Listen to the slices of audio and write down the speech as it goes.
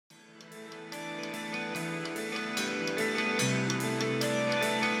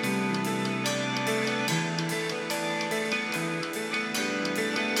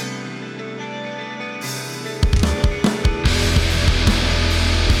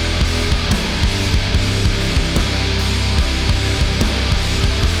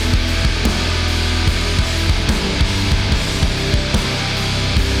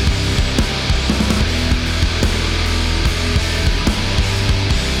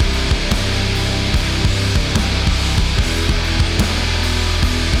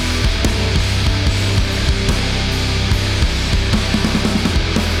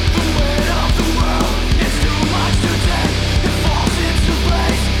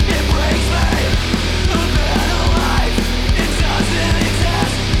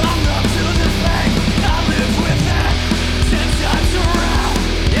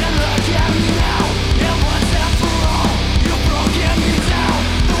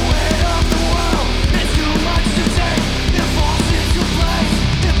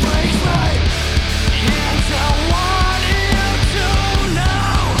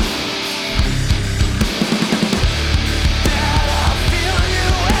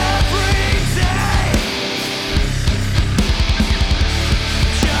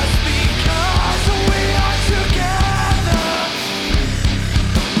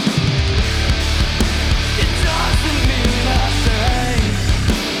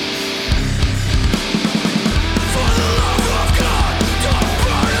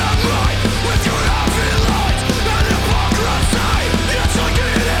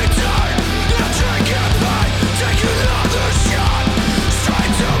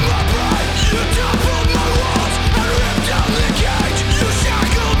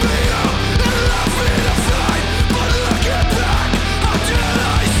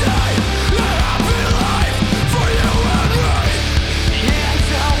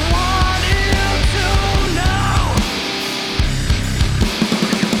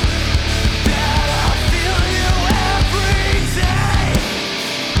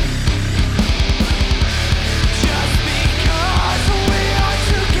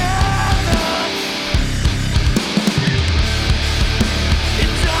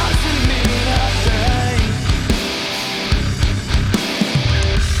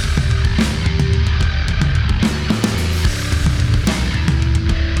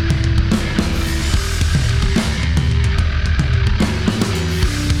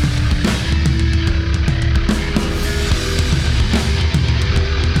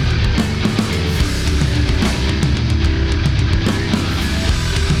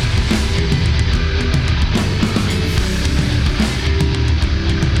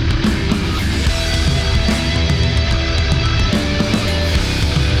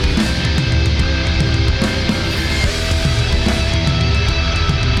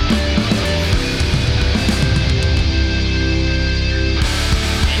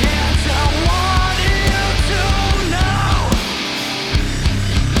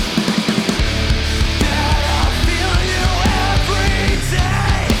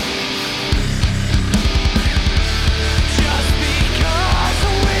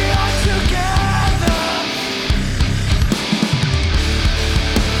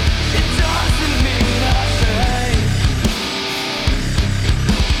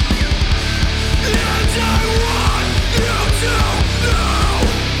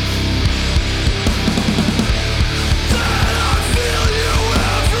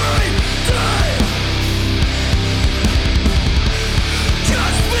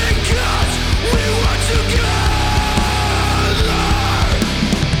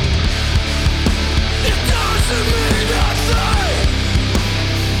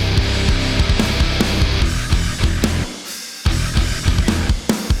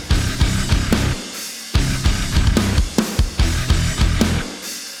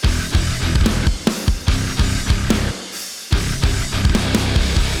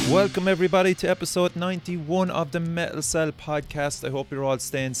Welcome everybody to episode 91 of the Metal Cell podcast. I hope you're all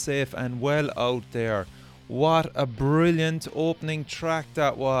staying safe and well out there. What a brilliant opening track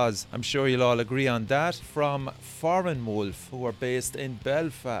that was. I'm sure you'll all agree on that. From Foreign Wolf, who are based in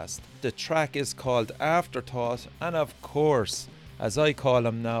Belfast. The track is called Afterthought, and of course, as I call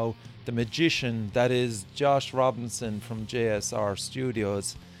him now, the magician that is Josh Robinson from JSR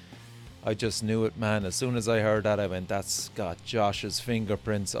Studios. I just knew it, man. As soon as I heard that, I went, that's got Josh's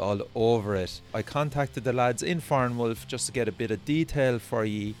fingerprints all over it. I contacted the lads in Foreign Wolf just to get a bit of detail for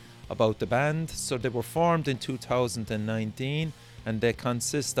ye about the band. So they were formed in 2019 and they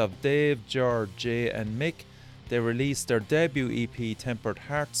consist of Dave, George, Jay and Mick. They released their debut EP Tempered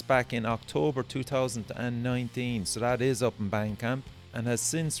Hearts back in October 2019, so that is up in Bandcamp, and has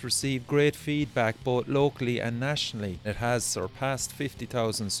since received great feedback both locally and nationally. It has surpassed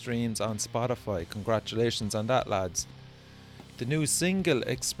 50,000 streams on Spotify. Congratulations on that, lads. The new single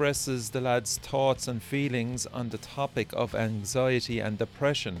expresses the lads' thoughts and feelings on the topic of anxiety and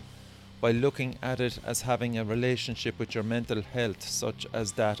depression, by looking at it as having a relationship with your mental health, such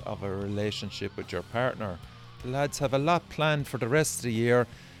as that of a relationship with your partner. The lads have a lot planned for the rest of the year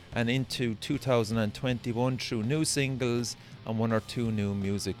and into 2021 through new singles and one or two new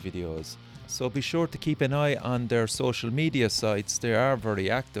music videos. So be sure to keep an eye on their social media sites. They are very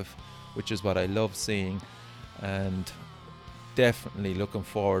active, which is what I love seeing, and definitely looking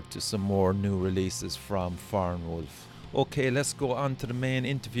forward to some more new releases from Foreign Wolf. Okay, let's go on to the main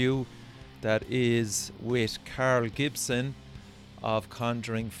interview. That is with Karl Gibson of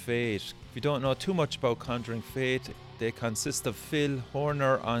Conjuring Fate. If you don't know too much about Conjuring Fate, they consist of Phil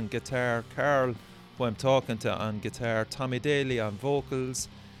Horner on guitar, Karl, who I'm talking to, on guitar, Tommy Daly on vocals,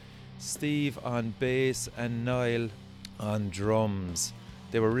 Steve on bass and Niall on drums.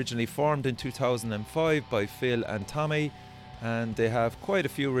 They were originally formed in 2005 by Phil and Tommy, and they have quite a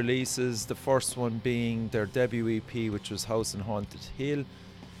few releases, the first one being their debut EP, which was House on Haunted Hill.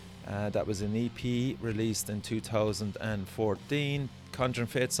 That was an EP released in 2014. Conjuring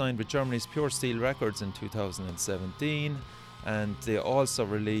Fate signed with Germany's Pure Steel Records in 2017, and they also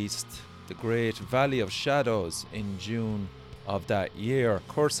released the great Valley of Shadows in June of that year.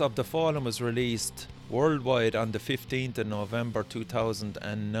 Curse of the Fallen was released worldwide on the 15th of November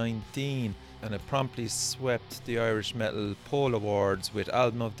 2019, and it promptly swept the Irish Metal Poll Awards with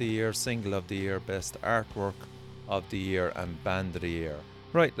Album of the Year, Single of the Year, Best Artwork of the Year and Band of the Year.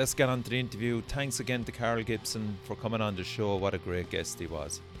 Right, let's get on to the interview. Thanks again to Karl Gibson for coming on the show. What a great guest he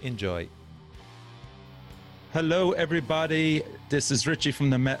was. Enjoy. Hello, everybody. This is Richie from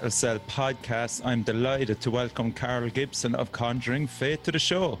the Metal Cell podcast. I'm delighted to welcome Karl Gibson of Conjuring Fate to the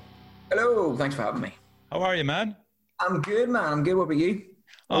show. Hello, thanks for having me. How are you, man? I'm good, man. I'm good. What about you?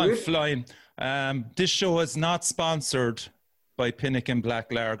 I'm good? Flying. This show is not sponsored by Pinnacle Black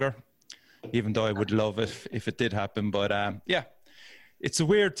Lager, even though I would love it if it did happen. But yeah. It's a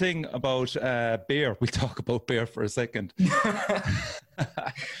weird thing about beer. We'll talk about beer for a second.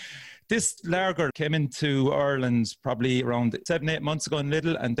 This lager came into Ireland probably around 7-8 months ago in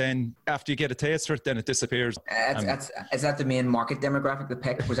Lidl, and then after you get a taste for it, then it disappears. Is that the main market demographic that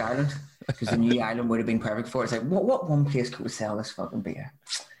picked was Ireland? Because the new Ireland would have been perfect for it. It's like, what one place could sell this fucking beer?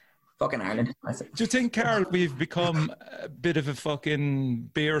 Fucking Ireland. Do you think, Karl, we've become a bit of a fucking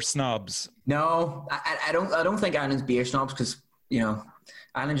beer snobs? No, I don't think Ireland's beer snobs, because, you know,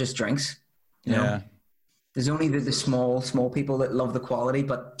 Ireland just drinks. You know? There's only the small people that love the quality,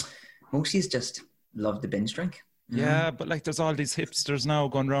 but most of just love the binge drink. Yeah, but like there's all these hipsters now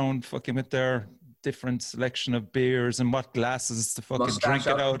going around fucking with their different selection of beers and what glasses to fucking drink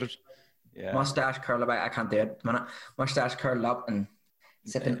it out of. Yeah. Mustache curl up. I can't do it. Mustache curled up and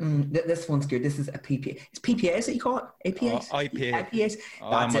sipping. This one's good. This is a PPA. It's PPAs that you call it? APAs? IPAs.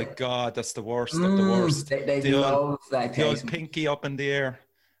 Oh my God, that's the worst of the worst. They love that. The old pinky up in the air.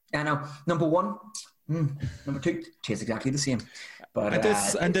 I know. Number one. Number two. Tastes exactly the same. But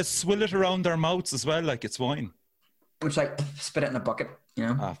and they swill it around their mouths as well, like it's wine. It's like spit it in a bucket, you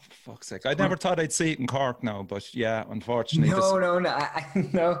know? Ah, for fuck's sake. I never thought I'd see it in Cork now, but yeah, unfortunately.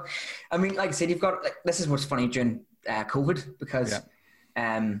 No. I mean, like I said, you've got, like, this is what's funny during COVID, because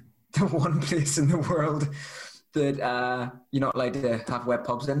the one place in the world that you're not allowed to have wet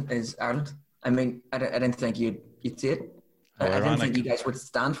pubs in is Ireland. I mean, I didn't think you'd see it. I didn't think you guys would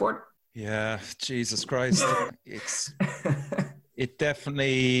stand for it. Yeah, Jesus Christ. It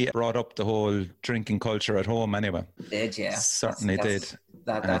definitely brought up the whole drinking culture at home anyway. It did, yeah. Certainly did.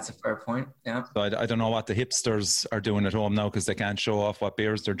 That's a fair point, yeah. So I don't know what the hipsters are doing at home now, because they can't show off what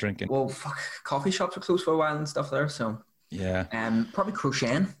beers they're drinking. Well, fuck, coffee shops are closed for a while and stuff there, so. Yeah. Probably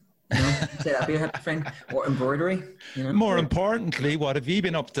crocheting. You know, say that'd be a thing. Or embroidery. You know? More importantly, what have you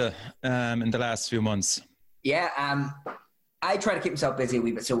been up to in the last few months? Yeah, I try to keep myself busy a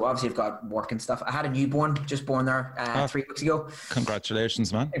wee bit. So obviously I've got work and stuff. I had a newborn, just born there 3 weeks ago.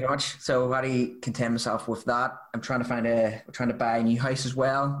 Congratulations, man. Thank you very much. So I had to content myself with that. I'm trying to buy a new house as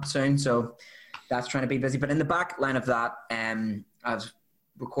well soon. So that's trying to be busy. But in the back line of that, I've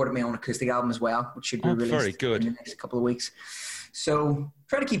recorded my own acoustic album as well, which should be released very good. in the next couple of weeks. So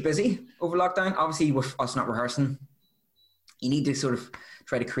try to keep busy over lockdown. Obviously, with us not rehearsing, you need to sort of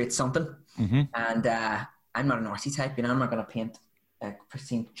try to create something. Mm-hmm. And I'm not an artsy type, you know. I'm not going to paint a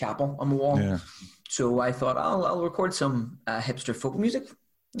Christine Chapel on the wall. Yeah. So I thought I'll record some hipster folk music.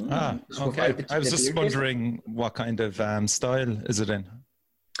 Okay. I was just wondering what kind of style is it in?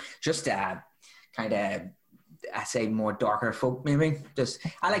 Just kind of, I say more darker folk maybe. Just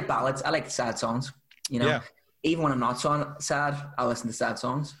I like ballads. I like sad songs. You know. Yeah. Even when I'm not sad, I'll listen to sad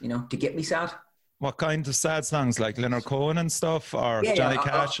songs, you know, to get me sad. What kind of sad songs, like Leonard Cohen and stuff, or Johnny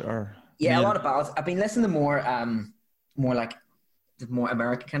Cash, or? Yeah, a lot of ballads. I've been listening to more like the more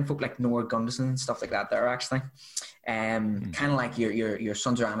American kind of folk, like Nora Gunderson and stuff like that. There actually, kind of like your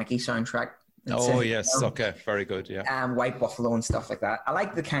Sons of Anarchy soundtrack. Oh yes, okay, very good. Yeah. White Buffalo and stuff like that. I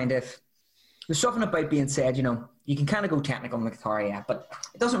like the kind of. There's something about being said, you know. You can kind of go technical on the guitar, yeah, but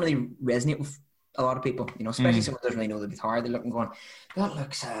it doesn't really resonate with a lot of people, you know, especially someone who doesn't really know the guitar. They look and going, that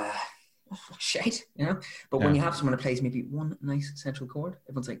looks shite, you know. But when you have someone who plays maybe one nice central chord,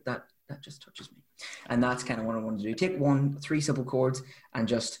 everyone's like, that just touches me. And that's kind of what I want to do. Take 3 simple chords and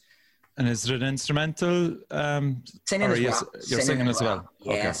just. And is it an instrumental? Singing as well. You're singing as well.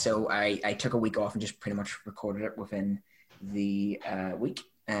 Yeah. Okay. So I took a week off and just pretty much recorded it within the week.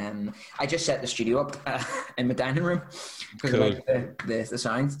 I just set the studio up in my dining room because I like the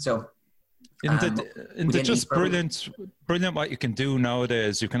sound. So. Isn't it just brilliant what you can do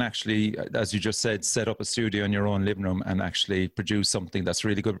nowadays? You can actually, as you just said, set up a studio in your own living room and actually produce something that's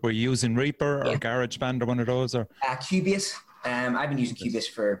really good. Were you using Reaper or GarageBand or one of those? Or Cubase. I've been using Cubase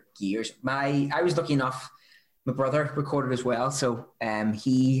for years. I was lucky enough, my brother recorded as well. So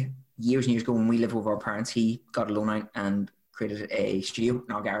he, years and years ago when we lived with our parents, he got a loan out and created a studio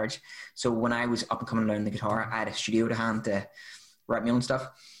in our garage. So when I was up and coming learning the guitar, I had a studio to hand to write my own stuff.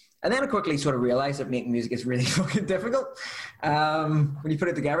 And then I quickly sort of realized that making music is really fucking difficult. When you put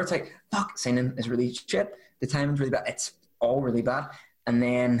it together, it's like, fuck, singing is really shit. The timing's really bad. It's all really bad. And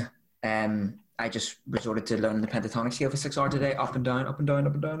then I just resorted to learning the pentatonic scale for 6 hours a day, up and down, up and down,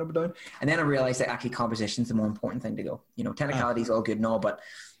 up and down, up and down. And then I realized that actually composition's the more important thing to go. You know, technicality is all good and all, but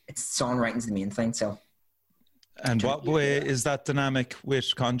it's songwriting's the main thing. So. And what way is that dynamic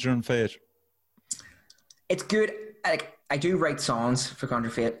with Conjuring Fate? It's good. I do write songs for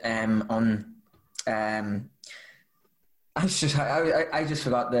Conjuring Fate I just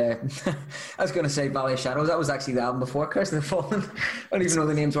forgot the I was going to say Valley of Shadows. That was actually the album before Curse of the Fallen. I don't even know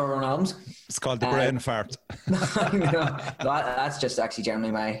the names of our own albums. It's called The Brain Fart. That's just actually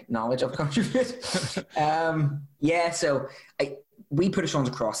generally my knowledge of Conjuring Fate. So we put our songs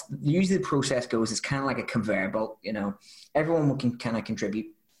across. Usually the process goes, it's kind of like a conveyor belt, you know. Everyone can kind of contribute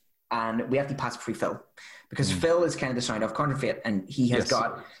and we have to pass it through Phil. Because Phil is kind of the sound of Conjuring Fate, and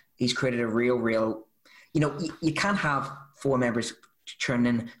he's created a real, you know, you can't have 4 members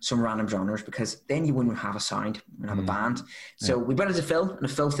churning some random genres because then you wouldn't have a sound, you wouldn't have a band. So we brought it to Phil, and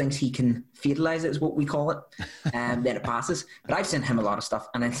if Phil thinks he can fatalize it, is what we call it, then it passes. But I've sent him a lot of stuff,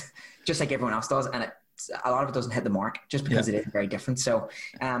 and it's just like everyone else does, and a lot of it doesn't hit the mark just because it is very different. So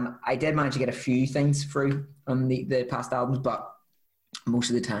I did manage to get a few things through on the past albums, but most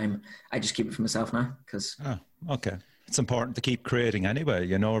of the time I just keep it for myself now because okay, it's important to keep creating anyway,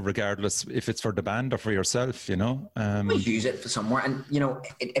 you know, regardless if it's for the band or for yourself, you know. We use it for somewhere, and you know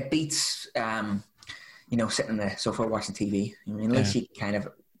it beats you know, sitting on the sofa watching TV. I mean, at least you kind of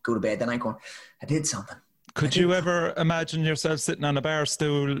go to bed the night going, I did something. Could you ever imagine yourself sitting on a bar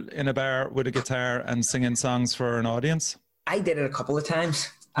stool in a bar with a guitar and singing songs for an audience? I did it a couple of times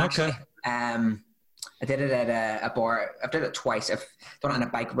actually. Okay. I did it at a bar. I've done it twice. I've done it in a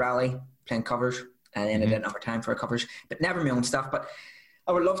bike rally, playing covers, and then I did another time for covers, but never my own stuff. But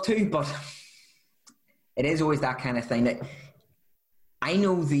I would love to, but it is always that kind of thing that I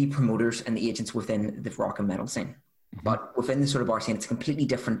know the promoters and the agents within the rock and metal scene, but within the sort of bar scene, it's a completely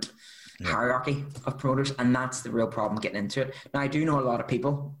different hierarchy of promoters, and that's the real problem getting into it. Now, I do know a lot of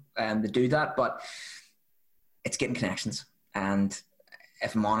people that do that, but it's getting connections. And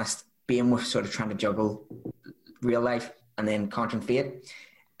if I'm honest, being with sort of trying to juggle real life and then Conjuring Fate,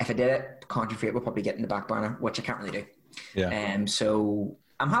 if I did it, Conjuring Fate will probably get in the back burner, which I can't really do. So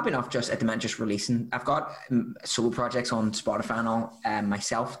I'm happy enough just at the minute just releasing. I've got solo projects on Spotify and all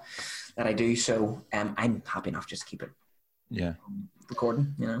myself that I do, so I'm happy enough just to keep it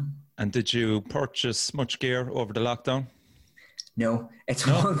recording, you know. And did you purchase much gear over the lockdown? No, it's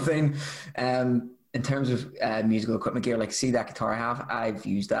one thing. In terms of musical equipment gear, like see that guitar I have, I've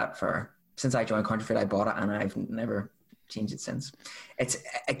used that since I joined Conjuring Fate. I bought it and I've never changed it since. It's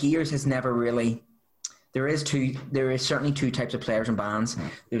gears has never really. There is certainly two types of players in bands.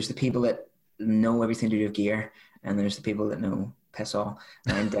 There's the people that know everything to do with gear, and there's the people that know piss all.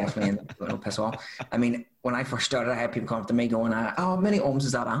 And I'm definitely in the know piss all. I mean, when I first started, I had people come up to me going, "Oh, how many ohms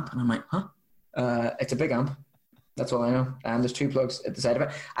is that amp?" And I'm like, "Huh? It's a big amp. That's all I know." And there's two plugs at the side of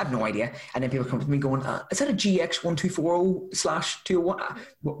it. I have no idea. And then people come up to me going, "Is that a GX1240/201?"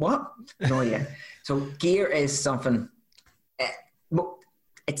 What? No idea. So gear is something.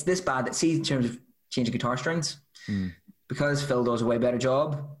 It's this bad that, see, in terms of changing guitar strings, because Phil does a way better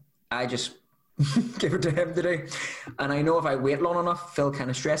job, I just give it to him to do. And I know if I wait long enough, Phil kind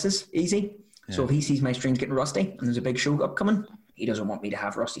of stresses easy. Yeah. So if he sees my strings getting rusty and there's a big show upcoming, he doesn't want me to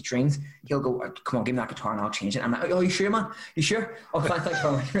have rusty strings. He'll go, "Come on, give me that guitar and I'll change it." I'm like, "Oh, you sure, man? You sure?" "Oh, fine, thanks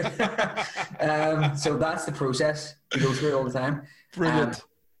for So that's the process. We go through it all the time. Brilliant.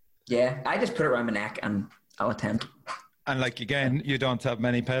 I just put it around my neck and I'll attempt. And like, again, you don't have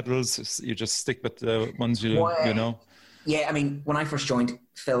many pedals. You just stick with the ones you know. Yeah, I mean, when I first joined,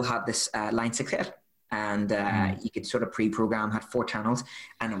 Phil had this Line 6 head, and you could sort of pre-program, had 4 channels,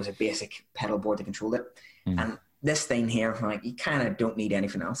 and it was a basic pedal board that controlled it. And this thing here, like, you kind of don't need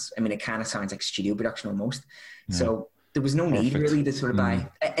anything else. I mean, it kind of sounds like studio production almost. Yeah. So there was no need really to sort of buy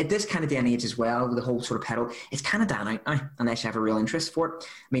at this kind of day and age as well, with the whole sort of pedal. It's kind of down out now unless you have a real interest for it. I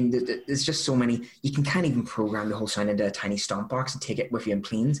mean, there's just so many. You can kind of even program the whole sound into a tiny stomp box and take it with you in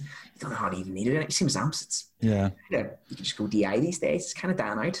planes. You don't know how to even need it. You see with amps, you can just go DI these days. It's kind of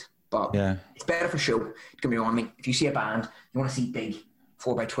down out, but it's better for show. Don't get me wrong. I mean, if you see a band, you want to see big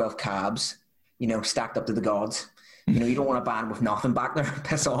 4x12 cabs, you know, stacked up to the gods. You know, you don't want a band with nothing back there,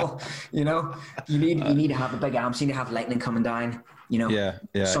 piss all. You know, you need to have the big amps. You need to have lightning coming down. You know,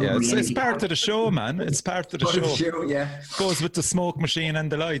 It's part of the show, man. It's part of the show. Goes with the smoke machine and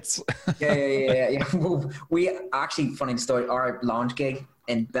the lights. Yeah. Well, we actually, funny story, our launch gig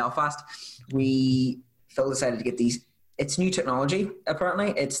in Belfast, Phil decided to get these. It's new technology.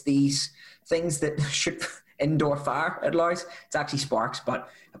 Apparently, it's these things that shoot indoor fire. It allows. It's actually sparks, but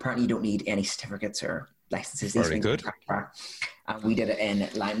apparently you don't need any certificates or licenses. Very good. And we did it in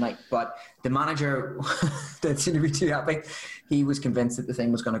Limelight, but the manager didn't seem to be too happy. He was convinced that the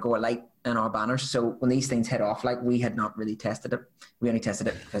thing was going to go alight in our banners. So when these things head off, like, we had not really tested it. We only tested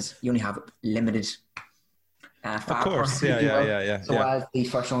it because you only have limited fire. Of course, yeah. So as the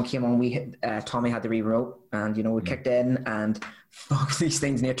first one came on, Tommy had the rewrote, and we kicked in, and fuck, these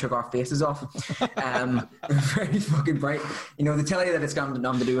things near took our faces off. Very fucking bright. You know, they tell you that it's got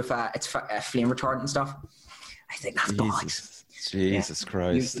nothing to do with it's flame retardant and stuff. I think that's bollocks. Jesus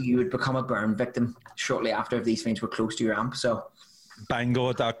Christ. You would become a burn victim shortly after if these things were close to your amp. So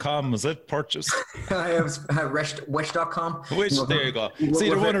Bango.com, was it purchased? I wish.com. Wish, there you go. It's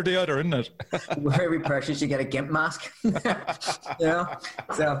either one or the other, isn't it? Where we purchase, you get a GIMP mask. So that's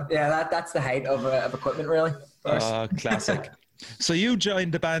the height of equipment, really. Classic. So you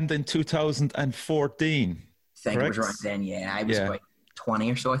joined the band in 2014. I think it was around then, I was about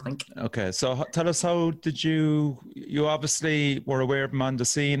 20 or so, I think. Okay, so tell us, how did you obviously were aware of them on the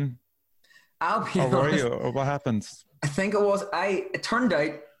scene? I'll be honest. Were you, or what happened? I think it was. It turned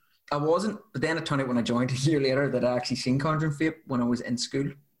out I wasn't, but then it turned out when I joined a year later that I actually seen Conjuring Fate when I was in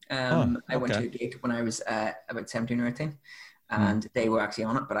school. I went to a gig when I was about 17 or 18, and they were actually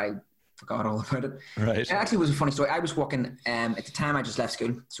on it, but I forgot all about it. Right. It actually was a funny story. I was working, at the time I just left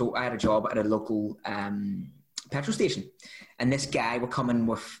school, so I had a job at a local petrol station, and this guy would come in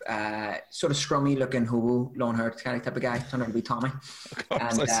with sort of scrummy looking hobo, long hair kind of type of guy, turned out to be Tommy,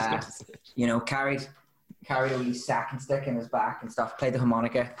 and carried a wee sack and stick in his back and stuff, played the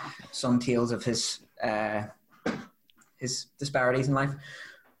harmonica, sung tales of his disparities in life.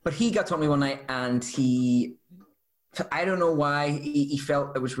 But he got to me one night, and I don't know why, he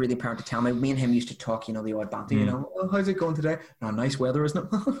felt it was really apparent to tell me. Me and him used to talk, the odd banter, "Oh, how's it going today? Oh, nice weather, isn't it?"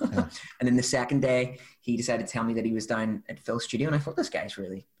 Yeah. And then the second day, he decided to tell me that he was down at Phil's studio, and I thought, this guy's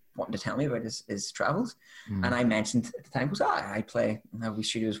really wanting to tell me about his travels. And I mentioned at the time, I play in a wee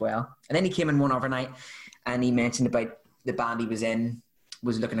studio as well. And then he came in one overnight, and he mentioned about the band he was in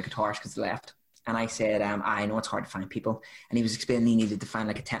was looking at guitars because they left. And I said, I know it's hard to find people. And he was explaining he needed to find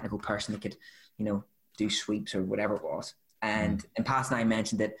like a technical person that could, do sweeps or whatever it was. And in passing, I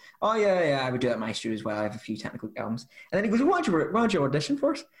mentioned that, oh, yeah, I would do that at my studio as well. I have a few technical albums. And then he goes, why don't you audition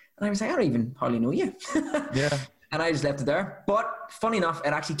for it? And I was like, I don't even hardly know you. Yeah. And I just left it there. But funny enough, it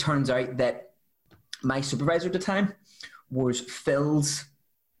actually turns out that my supervisor at the time was Phil's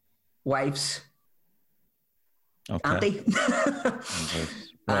wife's auntie. Okay.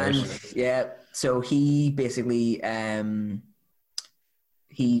 Right. And yeah, so he basically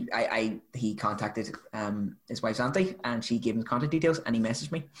he contacted his wife's auntie, and she gave him the contact details, and he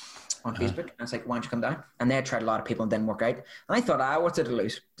messaged me on Facebook, and I was like, why don't you come down? And they had tried a lot of people and didn't work out, and I thought, what's it to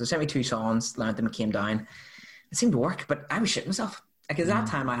lose? So they sent me 2 songs, learned them, and came down. It seemed to work, but I was shitting myself. Like, at that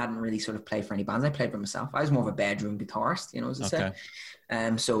time, I hadn't really sort of played for any bands. I played for myself. I was more of a bedroom guitarist, as I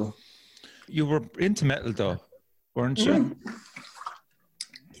say. So you were into metal though, weren't you?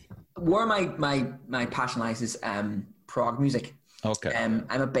 Where my passion lies is prog music. Okay. I'm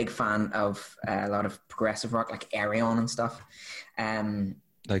a big fan of a lot of progressive rock, like Arion and stuff.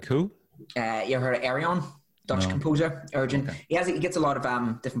 Like who? You ever heard of Arion? Dutch composer, Urgent. Okay. He gets a lot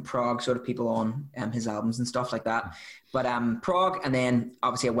of different prog sort of people on his albums and stuff like that. But prog, and then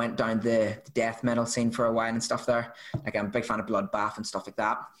obviously I went down the death metal scene for a while and stuff there. Like, I'm a big fan of Bloodbath and stuff like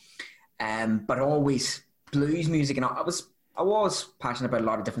that. But always blues music, and I was passionate about a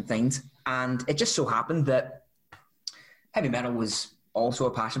lot of different things. And it just so happened that heavy metal was also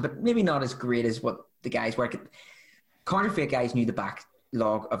a passion, but maybe not as great as what the guys were. Conjuring Fate guys knew the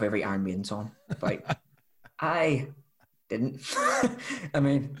backlog of every Iron Maiden song, but I didn't. I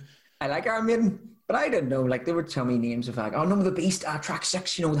mean, I like Iron Maiden, but I didn't know. Like, they would tell me names of like, Number of the Beast, track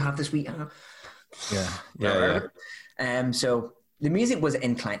 6, they have this week. Yeah. So the music was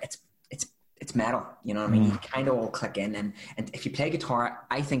inclined. It's metal, you know what I mean? You kind of all click in, and if you play guitar,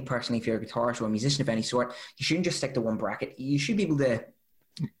 I think personally, if you're a guitarist or a musician of any sort, you shouldn't just stick to one bracket. You should be able to,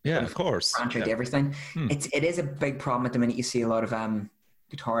 of course, branch out everything. It is a big problem at the minute. You see a lot of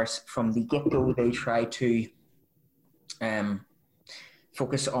guitarists from the get-go. They try to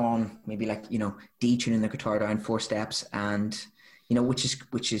focus on maybe detuning the guitar down 4 steps, and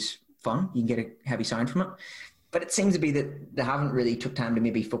which is fun. You can get a heavy sound from it, but it seems to be that they haven't really took time to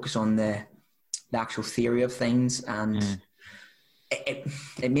maybe focus on the actual theory of things, and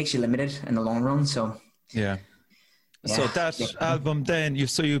it makes you limited in the long run. So so that album, then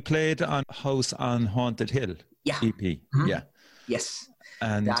you played on House on Haunted Hill EP. Yes.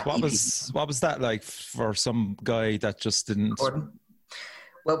 And what was that like for some guy that just didn't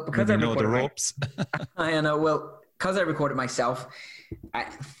well, because I know the ropes? I know. Well, because I recorded myself,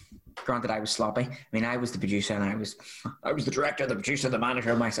 granted, I was sloppy. I mean, I was the producer, and I was the director, the producer, the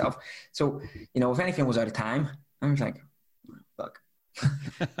manager, myself. So, if anything was out of time, I was like, fuck.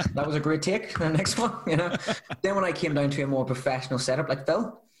 That was a great take. The next one, Then when I came down to a more professional setup, like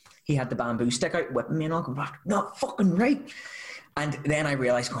Phil, he had the bamboo stick out, whipping me, and all, going, not fucking right. And then I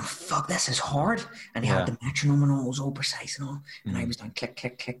realized, fuck, this is hard. And he had the metronome and all, it was all precise and all. And I was doing click,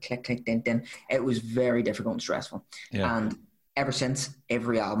 click, click, click, click, din. It was very difficult and stressful. Yeah. And ever since,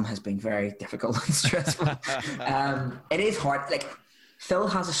 every album has been very difficult and stressful. It is hard. Like, Phil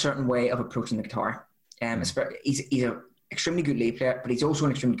has a certain way of approaching the guitar. He's an extremely good lead player, but he's also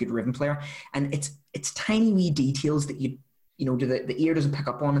an extremely good rhythm player. And it's tiny wee details that the ear doesn't pick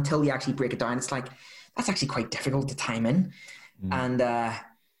up on until you actually break it down. It's like, that's actually quite difficult to time in. And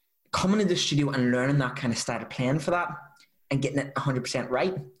coming into the studio and learning that kind of style of playing for that and getting it 100%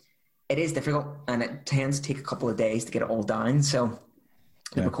 right, it is difficult, and it tends to take a couple of days to get it all down. So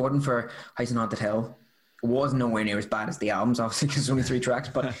the recording for House on Haunted Hill was nowhere near as bad as the albums, obviously, because there's only 3 tracks,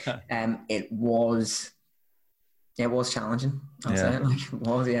 but it was challenging. I'll say it. Like, it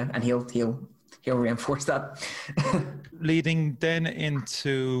was, and he'll reinforce that. Leading then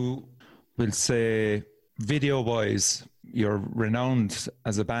into, we'll say, video-wise, you're renowned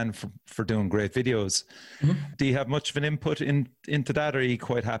as a band for doing great videos. Do you have much of an input into that, or are you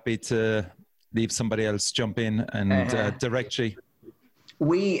quite happy to leave somebody else jump in and direct you?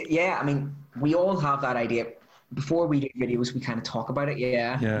 We all have that idea. Before we do videos, we kind of talk about it.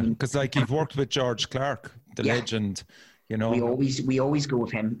 Because you've worked with George Clark, the legend, we always go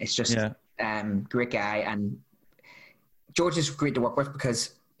with him. It's just great guy, and George is great to work with,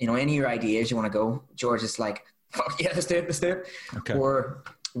 because any of your ideas you want to go, George is like, fuck yeah, let's do it. Okay. Or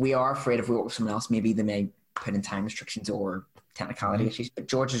we are afraid if we work with someone else, maybe they may put in time restrictions or technicality issues, but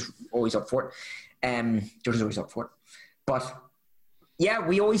George is always up for it. But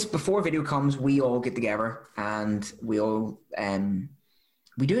we always, before a video comes, we all get together and we all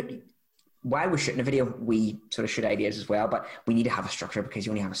we do it while we're shooting a video. We sort of shoot ideas as well, but we need to have a structure because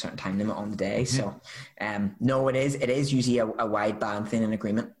you only have a certain time limit on the day. So no, it is usually a wide band thing, an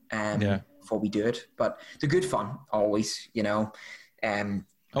agreement. before we do it. But the good fun always, you know.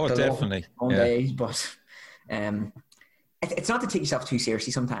 Oh, definitely. Long days, but it's not to take yourself too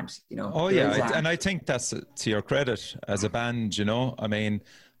seriously sometimes, you know. Oh yeah, and I think that's to your credit as a band, you know. I mean,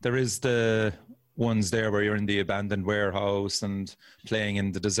 there is the ones there where you're in the abandoned warehouse and playing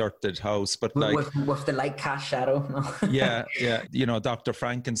in the deserted house, but like with the light cast shadow. yeah, you know, Dr.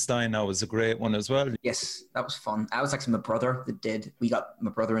 Frankenstein, that was a great one as well. Yes, that was fun. I was actually my brother we got my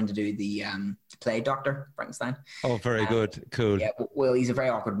brother in to do the play Dr. Frankenstein. Oh, very good, cool. Yeah, well, he's a very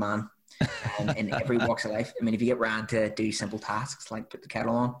awkward man in every walks of life. I mean, if you get round to do simple tasks like put the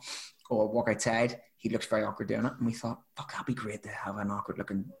kettle on or walk outside, he looks very awkward doing it, and we thought, fuck, that'd be great to have an awkward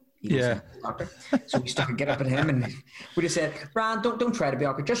looking doctor. So we stuck a get up at him, and we just said, Brand, don't try to be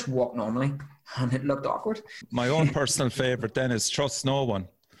awkward, just walk normally. And it looked awkward. My own personal favourite then is Trust No One.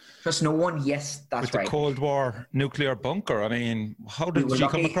 Trust No One, yes, that's right. With the Cold War nuclear bunker. I mean, how did you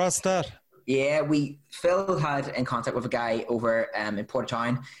come across that? Yeah, Phil had in contact with a guy over in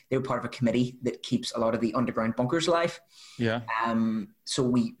Portadown. They were part of a committee that keeps a lot of the underground bunkers alive. Yeah. So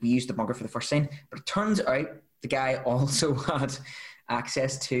we used the bunker for the first scene, but it turns out the guy also had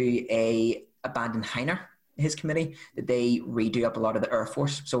access to a abandoned hangar, his committee, that they redo up a lot of the Air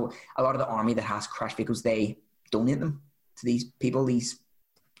Force. So a lot of the army that has crash vehicles, they donate them to these people, these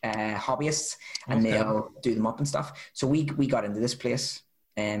hobbyists, and they'll do them up and stuff. So we got into this place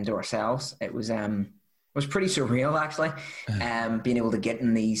and ourselves. It was pretty surreal, actually, being able to get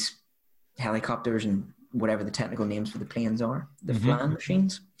in these helicopters and whatever the technical names for the planes are, the flying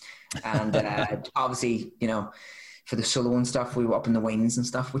machines. And obviously, you know, for the solo and stuff, we were up in the wings and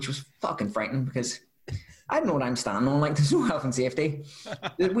stuff, which was fucking frightening because I don't know what I'm standing on. Like, there's no health and safety.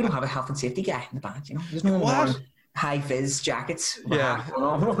 We don't have a health and safety guy in the band, you know. There's no one wearing high vis jackets. Yeah.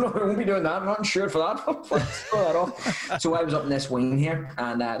 No, I won't be doing that. I'm not insured for that. Throw that off. So I was up in this wing here,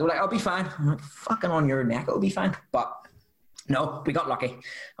 and they were like, I'll be fine. I'm like, fucking on your neck, it'll be fine. But no, we got lucky.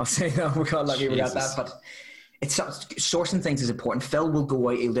 I'll say that. We got lucky. Jesus. We got that. But it's sourcing things is important. Phil will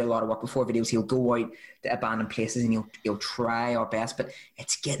go out. He'll do a lot of work before videos. He'll go out to abandoned places and he'll try our best. But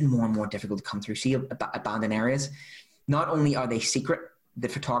it's getting more and more difficult to come through. See, abandoned areas. Not only are they secret, the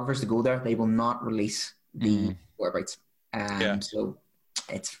photographers that go there, they will not release the whereabouts. So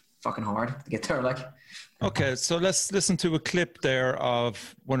it's fucking hard to get there. Like. Okay, so let's listen to a clip there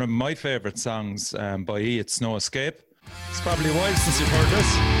of one of my favourite songs by E. It's No Escape. It's probably a while since you've heard this.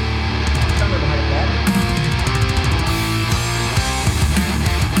 I don't remember how to play it.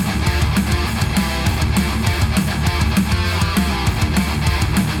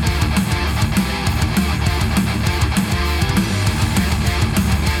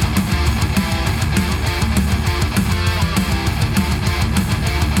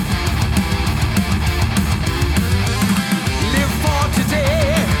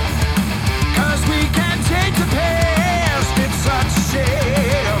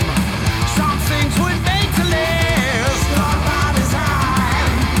 Shame. Some things would make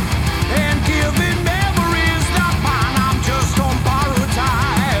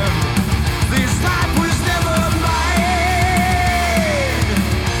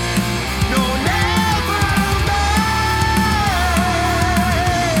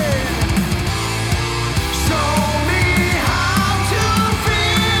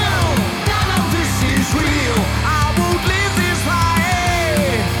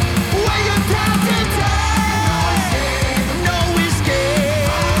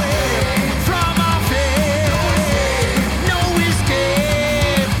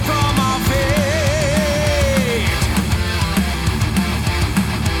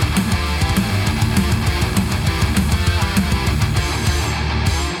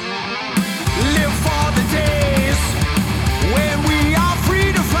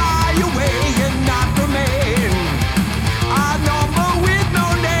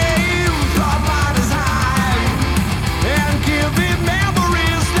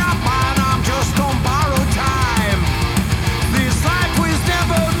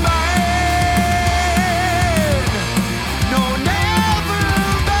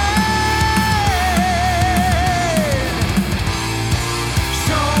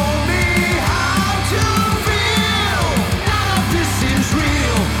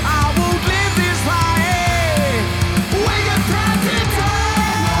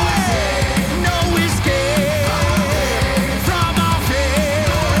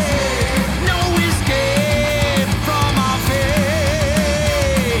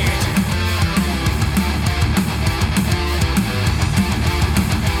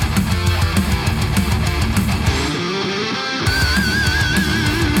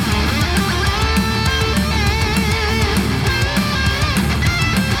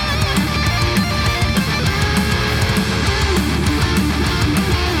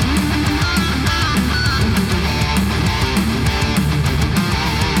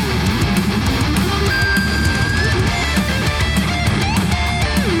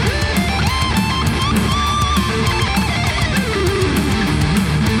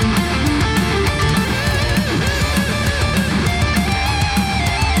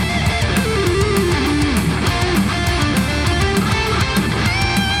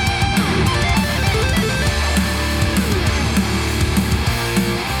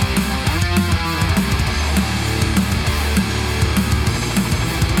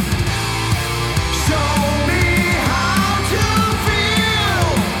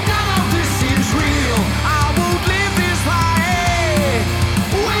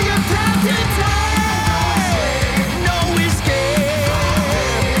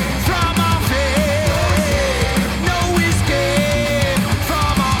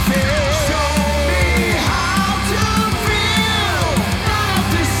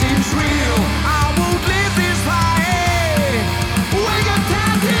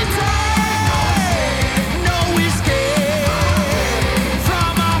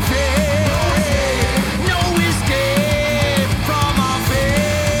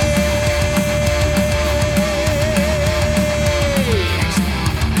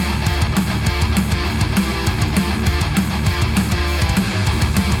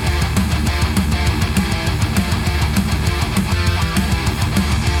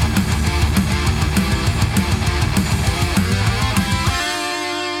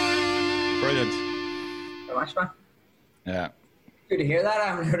so much, man. Yeah. Good to hear that. I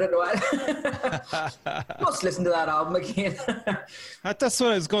haven't heard it in a while. Must listen to that album again. That's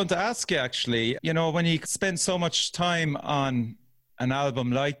what I was going to ask you, actually. You know, when you spend so much time on an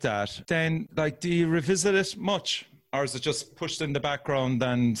album like that, then, like, do you revisit it much? Or is it just pushed in the background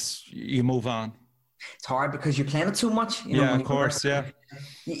and you move on? It's hard because you're playing it so much. You know, yeah, of course, yeah.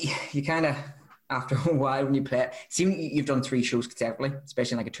 You kind of, after a while when you play it, see, you've done 3 shows consecutively,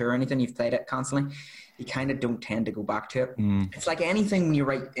 especially like a tour or anything, you've played it constantly. You kind of don't tend to go back to it. It's like anything, when you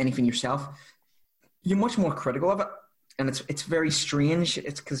write anything yourself, you're much more critical of it. And it's very strange.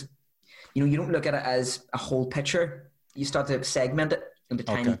 It's because, you know, you don't look at it as a whole picture. You start to segment it into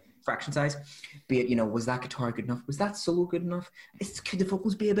tiny fraction size. Be it, you know, was that guitar good enough? Was that solo good enough? Could the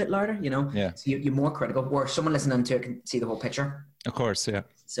vocals be a bit louder? You know? Yeah. So you're more critical, where someone listening to it can see the whole picture. Of course, yeah.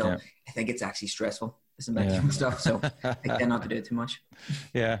 So I think it's actually stressful. And stuff, so I tend not to do it too much.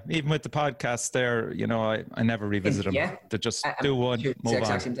 Yeah, even with the podcast there, you know, I never revisit them. Yeah, to just do one, move on.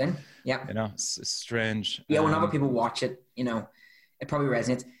 Exact same thing. Yeah, you know, it's strange. Yeah, when other people watch it, you know, it probably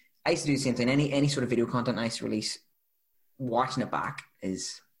resonates. I used to do the same thing. Any sort of video content I used to release, watching it back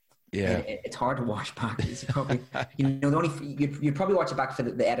is it's hard to watch back. It's probably you know the only you'd probably watch it back for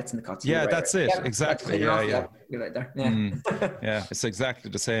the edits and the cuts. Yeah, that's it. Exactly. Yeah. You're right there. Yeah, yeah. It's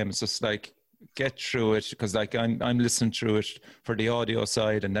exactly the same. It's just like, get through it, because like I'm listening through it for the audio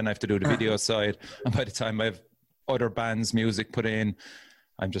side, and then I have to do the video side, and by the time I have other bands' music put in,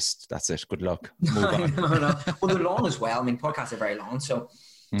 I'm just, that's it, good luck, move on. No. Well, they're long as well. I mean, podcasts are very long, so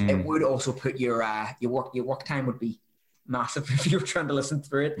it would also put your work time would be massive if you're trying to listen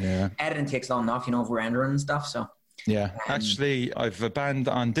through it. Editing takes long enough, you know, over rendering and stuff. So actually I've a band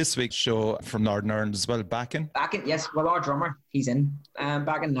on this week's show from Northern Ireland as well, Backing, yes. Well, our drummer, he's in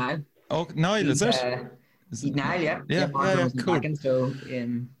Backing now. Oh, Niall, is it? Niall, yeah, cool. Baggins, so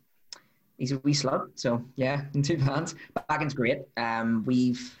he's a wee slut. So yeah, in 2 bands. Baggins great.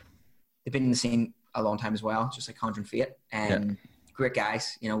 They've been in the scene a long time as well, just like Conjuring Fate. Great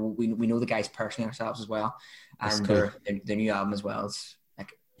guys. You know, we know the guys personally ourselves as well, and their new album as well is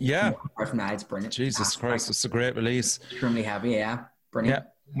like apart from that, it's brilliant. Jesus Christ, it's a great release. Extremely heavy, brilliant.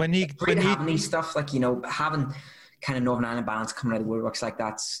 Yeah, when having these stuff, like, you know, having kind of Northern Ireland bands coming out of the woodworks like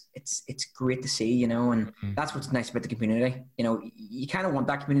that's it's great to see, you know, and that's what's nice about the community. You know, you kind of want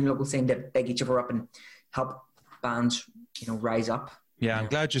that community local scene to big each other up and help bands, you know, rise up. Yeah, I'm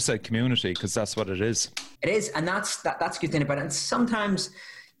glad you said community, because that's what it is. It is, and that's a good thing about it. And sometimes,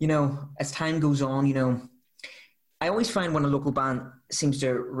 you know, as time goes on, you know, I always find when a local band seems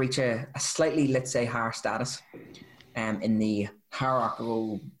to reach a slightly, let's say, higher status in the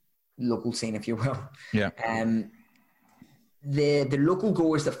hierarchical local scene, if you will. Yeah. The local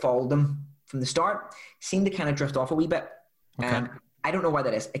goers that followed them from the start seem to kind of drift off a wee bit. I don't know why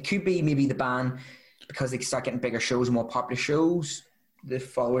that is. It could be maybe the band, because they start getting bigger shows, more popular shows, the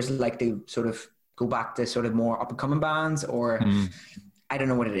followers like to sort of go back to sort of more up and coming bands, or I don't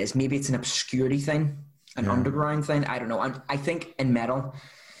know what it is. Maybe it's an obscurity thing, an underground thing. I don't know. I think in metal,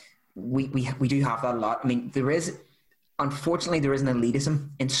 we do have that a lot. I mean, unfortunately, there is an elitism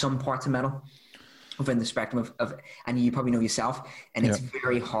in some parts of metal, within the spectrum of, and you probably know yourself, and it's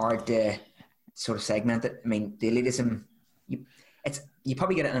very hard to sort of segment it. I mean, the elitism, you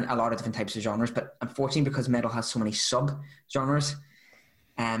probably get it in a lot of different types of genres, but unfortunately, because metal has so many sub genres,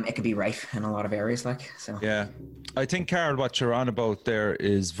 it could be rife in a lot of areas, like, so. Yeah. I think, Karl, what you're on about there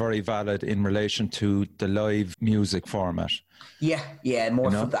is very valid in relation to the live music format. Yeah,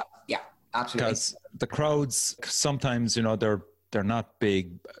 more for that. Yeah, absolutely. Because the crowds, sometimes, you know, they're not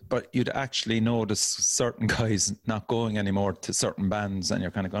big, but you'd actually notice certain guys not going anymore to certain bands, and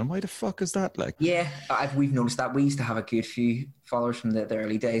you're kind of going, why the fuck is that? Like, yeah, we've noticed that. We used to have a good few followers from the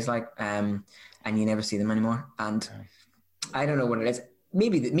early days, like, and you never see them anymore. And I don't know what it is.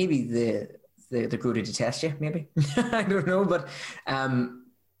 Maybe the grew to detest you. Maybe I don't know, but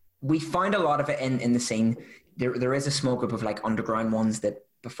we find a lot of it in the scene. There is a small group of like underground ones that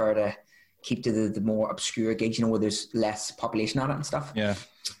prefer to keep to the more obscure gigs, you know, where there's less population at it and stuff. Yeah.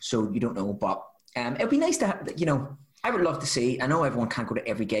 So you don't know, but it'd be nice to have, you know, I would love to see, I know everyone can't go to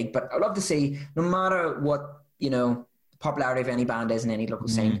every gig, but I'd love to see, no matter what, you know, the popularity of any band is in any local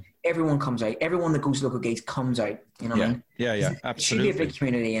scene, everyone comes out. Everyone that goes to local gigs comes out. You know what I mean? Yeah, absolutely. It should be a big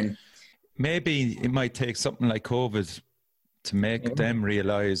community. And maybe it might take something like COVID to make them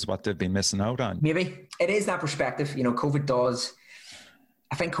realise what they've been missing out on. Maybe. It is that perspective. You know, COVID does...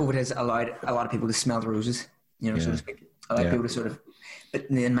 I think COVID has allowed a lot of people to smell the roses, you know, so to speak. Allowed people to sort of... But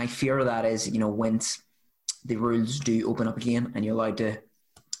then my fear of that is, you know, once the rules do open up again and you're allowed to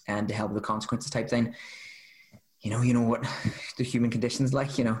help with the consequences type thing, you know what the human condition's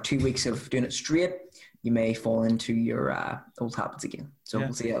like. 2 weeks of doing it straight, you may fall into your old habits again. So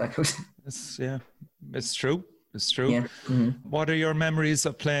we'll see how that goes. It's true. It's true. Yeah. Mm-hmm. What are your memories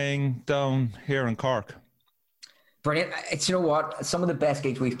of playing down here in Cork? Brilliant. It's, you know what, some of the best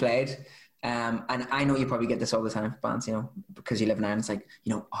gigs we've played, and I know you probably get this all the time, bands, because you live in Ireland. It's like,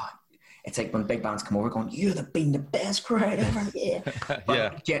 it's like when big bands come over going, you've been the best crowd ever.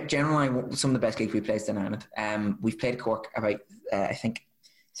 Yeah. Generally, some of the best gigs we've played in Ireland. We've played Cork about, I think,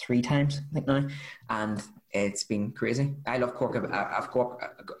 3 times, now, and it's been crazy. I love Cork. I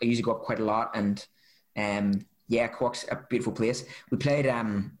usually go up quite a lot, and Cork's a beautiful place. We played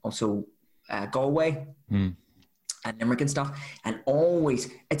also Galway and Limerick and stuff, and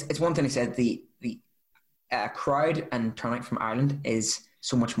always it's one thing I said, the crowd and turnout from Ireland is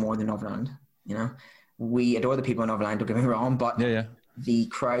so much more than Northern Ireland. We adore the people in Northern Ireland, don't get me wrong, but the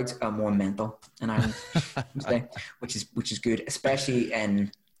crowds are more mental in Ireland, which is good, especially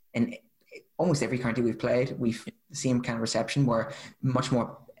in almost every county we've played. We've the same kind of reception, where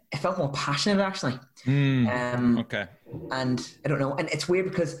it felt more passionate, actually. Okay. And I don't know, and it's weird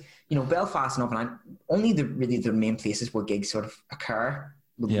because Belfast and Northern Ireland, only the main places where gigs sort of occur,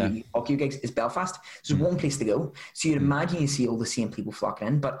 hockey gigs, is Belfast. So there's one place to go. So you'd imagine you see all the same people flocking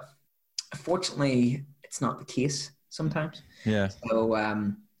in, but unfortunately, it's not the case sometimes. Yeah.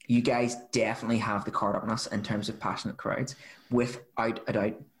 So you guys definitely have the card up on us in terms of passionate crowds, without a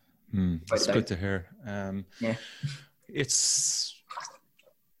doubt. It's good to hear.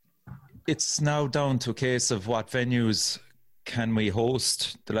 It's now down to a case of what venues can we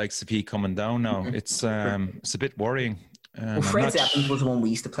host the likes of you coming down now. It's a bit worrying. Fred's Evans was the one we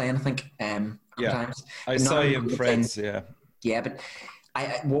used to play in, I think. Times. I saw you in Fred's. Yeah, but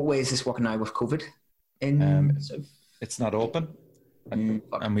what way is this working now with COVID? It's not open. And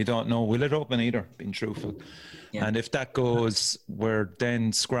we don't know, will it open either, being truthful. And if that goes, we're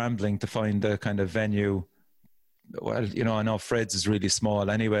then scrambling to find the kind of venue. Well, I know Fred's is really small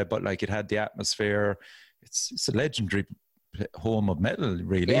anyway, but like it had the atmosphere. It's a legendary home of metal,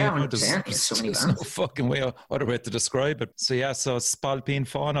 really. There's so many bands. No fucking other way to describe it. So Spalpeen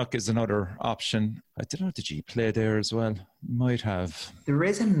Fánach is another option. I don't know, did you play there as well? Might have. There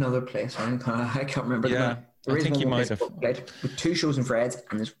is another place, I can't remember. I think you might have played with 2 shows in Fred's,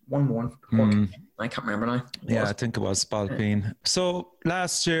 and there's one more in Cork. I can't remember now. I think it was Spalpeen. So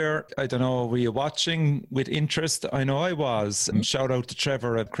last year, I don't know, were you watching with interest? I know I was. And shout out to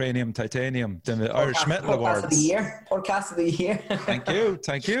Trevor at Cranium Titanium, the Irish Metal Awards. Podcast of the year. Thank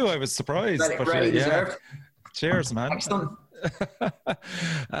you. I was surprised. Very deserved. Cheers, man. Excellent.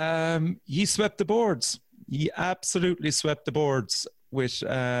 Ye swept the boards. Ye absolutely swept the boards with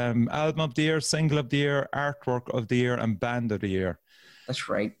album of the year, single of the year, artwork of the year, and band of the year. That's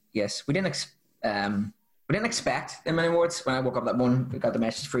right. Yes, we didn't expect that many awards. When I woke up that morning, we got the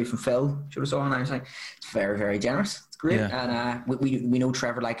message through from Phil. Should have saw, and I was like, it's very, very generous. It's great. And we know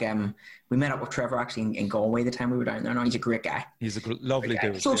Trevor. We met up with Trevor actually in Galway the time we were down there. Now he's a great guy. He's a lovely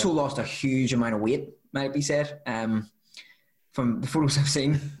dude. He's also lost a huge amount of weight, might be said. From the photos I've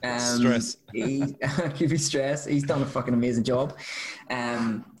seen, stress. Give you stress. He's done a fucking amazing job.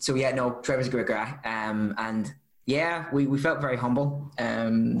 Trevor's a great guy. And we felt very humble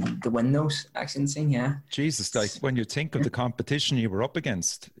to win those action scene. Yeah. Jesus, like when you think of the competition you were up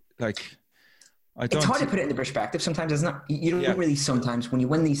against, like it's hard to put it into perspective sometimes, isn't it? You don't really sometimes when you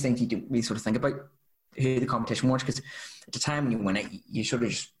win these things, you don't really sort of think about who the competition was, because at the time when you win it, you sort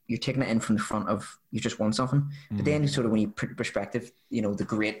of you're taking it in from the front of you just won something. But then sort of when you put it in perspective,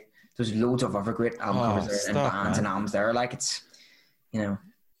 there's loads of other great album covers there, and bands and albums there. Like it's, did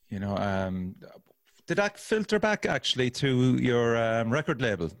that filter back actually to your record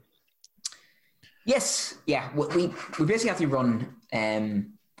label? Yes, yeah. We basically have to run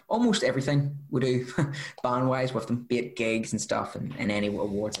almost everything we do band wise with them, be it gigs and stuff, and any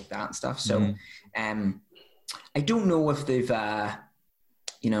awards like that and stuff. So, I don't know if they've, I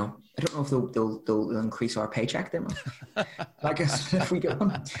don't know if they'll increase our paycheck then. I guess if we get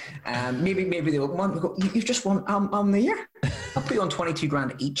one, maybe they'll go, you've just won album of the year. I'll put you on 22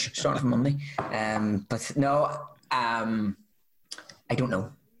 grand each starting from Monday. But no, I don't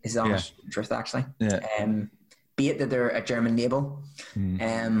know. Is the honest truth actually? Yeah. Be it that they're a German label.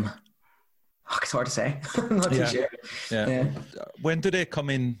 It's hard to say. I'm not too sure. Yeah. When do they come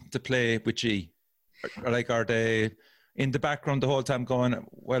in to play with you? Like, are they in the background the whole time going,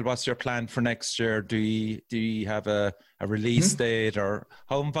 well, what's your plan for next year? Do you have a release date, or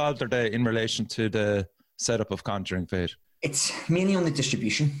how involved are they in relation to the setup of Conjuring Fate? It's mainly on the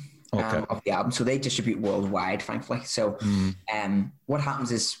distribution of the album. So they distribute worldwide, thankfully. So what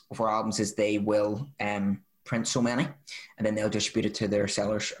happens is for albums is they will print so many, and then they'll distribute it to their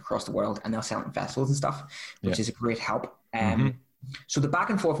sellers across the world, and they'll sell it in festivals and stuff, which is a great help. So the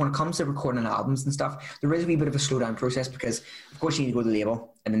back and forth when it comes to recording albums and stuff, there is a wee bit of a slow down process because, of course, you need to go to the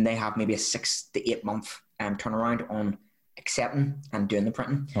label, and then they have maybe a 6 to 8 month turnaround on accepting and doing the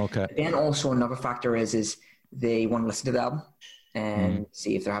printing. Okay. But then also another factor is they want to listen to the album and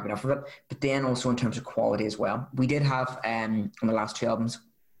see if they're happy enough with it. But then also in terms of quality as well, we did have on the last 2 albums,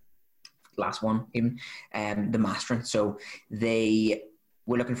 last one even, the mastering. So they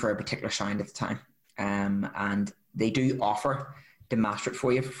were looking for a particular sound at the time, and they do offer to master it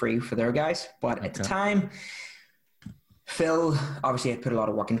for you for free for their guys. But at the time, Phil obviously had put a lot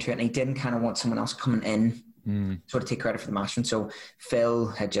of work into it, and he didn't kind of want someone else coming in sort of take credit for the mastering. So Phil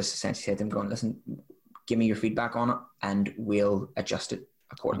had just essentially said to him, going, listen, give me your feedback on it and we'll adjust it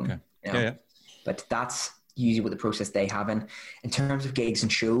accordingly. Okay. You know? But that's usually what the process they have. In terms of gigs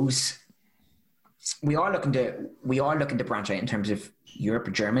and shows, we are looking to branch out in terms of Europe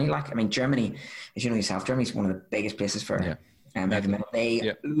or Germany. Like, I mean, Germany, as you know yourself, Germany is one of the biggest places for heavy metal.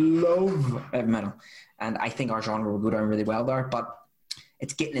 They love heavy metal, and I think our genre will go down really well there. But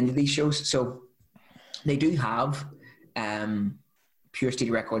it's getting into these shows, so they do have Pure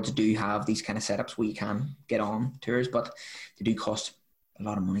Steel Records do have these kind of setups where you can get on tours, but they do cost a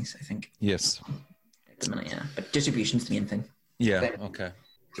lot of money, I think. Yes. At the minute, but distribution's the main thing. Yeah. Okay.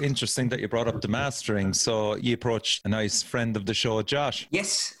 Interesting that you brought up the mastering. So you approached a nice friend of the show, Josh.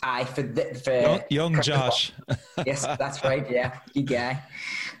 Yes, for young Josh. Yes, that's right. Yeah, good guy.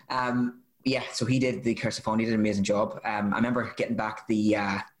 So he did the Curse of Fun. He did an amazing job. I remember getting back the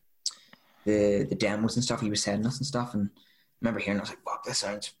demos and stuff he was sending us and stuff, and I remember hearing it, I was like, fuck, this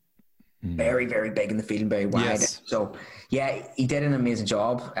sounds very, very big in the field and very wide. Yes. So yeah, he did an amazing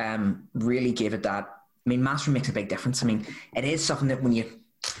job. Really gave it that. I mean, mastering makes a big difference. I mean, it is something that when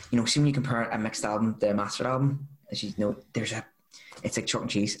see when you compare a mixed album, the mastered album, as you know, it's like chalk and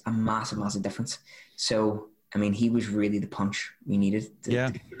cheese, a massive, massive difference. So, I mean, he was really the punch we needed to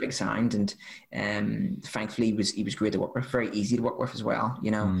get a big sound, and thankfully he was great to work with, very easy to work with as well. You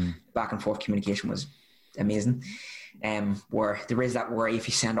know, back and forth communication was amazing. Where there is that worry if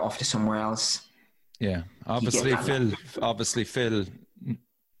you send it off to somewhere else. Yeah, obviously Phil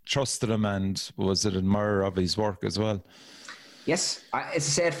trusted him and was an admirer of his work as well. Yes, as I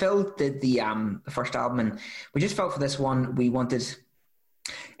said, Phil did the first album, and we just felt for this one we wanted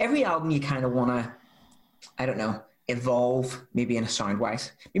every album you kind of want to, I don't know, evolve maybe in a sound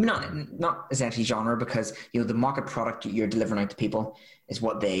wise, maybe not essentially genre, because the market product you're delivering out to people is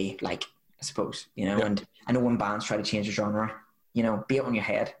what they like, I suppose, and I know when bands try to change the genre, be it on your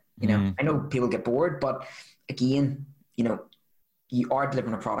head, I know people get bored, but again, you are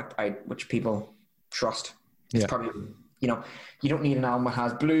delivering a product out which people trust. It's probably, you don't need an album that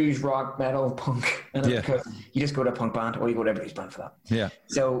has blues, rock, metal, punk in it, because you just go to a punk band or you go to a blues band for that. Yeah.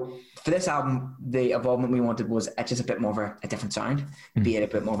 So for this album, the involvement we wanted was just a bit more of a different sound, be it a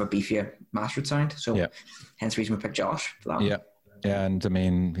bit more of a beefier mastered sound. So hence the reason we picked Josh for that one. Yeah, and I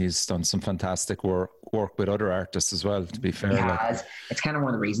mean, he's done some fantastic work with other artists as well, to be fair. Yeah, it's kind of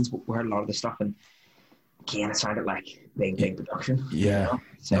one of the reasons we heard a lot of the stuff, and again, it sounded like big production. Yeah,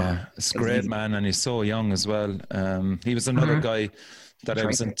 so it's great, man, and he's so young as well. He was another guy that I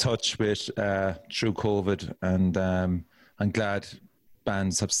was in touch with through COVID, and I'm glad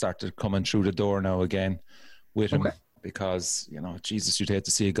bands have started coming through the door now again with him, because, Jesus, you'd hate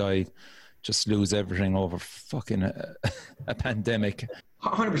to see a guy just lose everything over fucking a pandemic.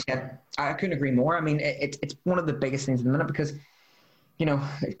 100%. I couldn't agree more. I mean, it's one of the biggest things in the minute, because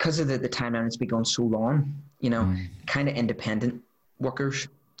because of the timeline it's been going so long, kind of independent workers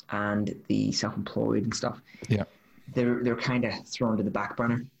and the self-employed and stuff. Yeah. They're kind of thrown to the back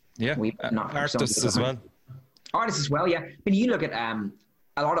burner. Yeah. Artists as well. Artists as well, yeah. When you look at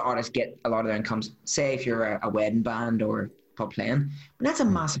a lot of artists get a lot of their incomes, say if you're a wedding band or pub playing, but that's a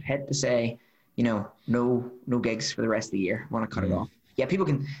massive hit to say, no gigs for the rest of the year. Want to cut it off. Yeah, people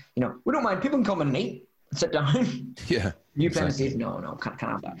can, we don't mind. People can come and eat and sit down. Yeah. You exactly. No, can't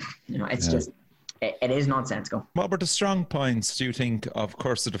have that. It's just, it is nonsensical. What were the strong points, do you think, of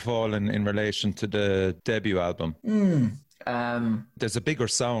Curse of the Fallen in relation to the debut album? There's a bigger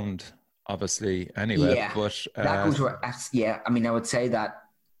sound, obviously, anyway. Yeah, but that goes where, I mean, I would say that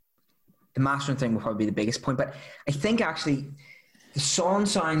the mastering thing will probably be the biggest point, but I think actually the song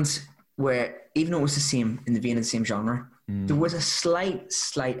sounds where, even though it was the same, in the vein of the same genre, there was a slight,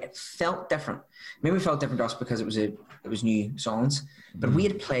 it felt different. Maybe it felt different to us because it was new songs, but we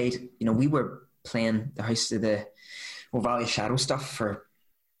had played, we were playing the House of the Valley of Shadow stuff for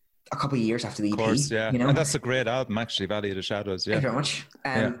a couple of years after the EP. Of course, yeah. And that's a great album, actually, Valley of the Shadows. Yeah. Thank you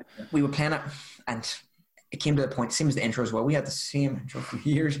very much. We were playing it, and it came to the point, same as the intro as well. We had the same intro for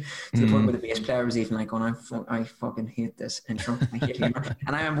years to the point where the bass player was even like, going, I fucking hate this intro. I hate it.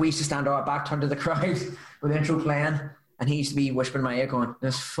 And I remember we used to stand out back, turn to the crowd with the intro playing. And he used to be whispering in my ear going,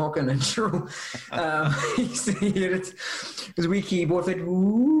 this fucking intro. He used to hate it. Because we keyboard like,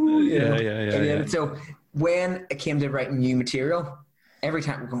 ooh. Yeah. So when it came to writing new material, every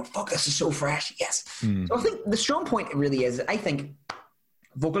time we're going, fuck, this is so fresh. Yes. So I think the strong point it really is, I think,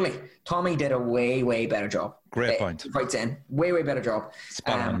 vocally, Tommy did a way, way better job. Great point. Right in. Way, way better job.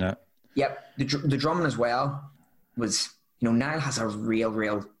 Spot on that. Yep. The drumming as well was, Niall has a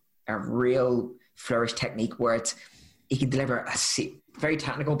real flourish technique where he can deliver very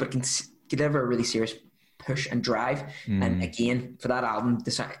technical, but can deliver a really serious push and drive. And again, for that album,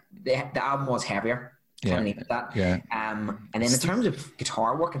 the album was heavier. That. Yeah. And then in terms of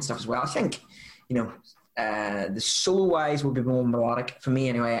guitar work and stuff as well, I think, the solo wise would be more melodic for me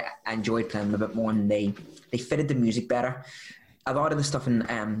anyway. I enjoyed playing them a bit more, and they fitted the music better. A lot of the stuff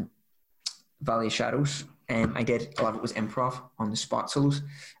in Valley of Shadows, I did a lot of it was improv on the spot solos,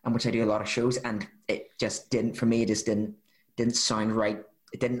 and which I do a lot of shows, and it just didn't sound right.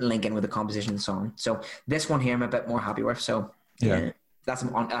 It didn't link in with the composition of the song. So this one here I'm a bit more happy with. So yeah. That's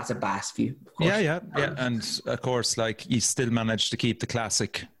a bass view. Yeah. And of course, like, you still managed to keep the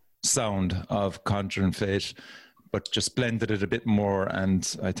classic sound of Conjuring Fate, but just blended it a bit more.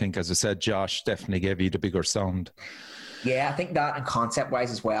 And I think, as I said, Josh definitely gave you the bigger sound. Yeah, I think that, and concept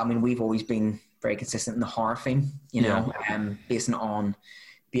wise as well. I mean, we've always been very consistent in the horror theme, based on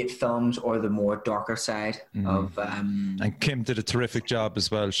be it films or the more darker side of. And Kim did a terrific job as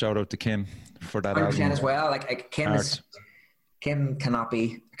well. Shout out to Kim for that 100% album. as well. Like Kim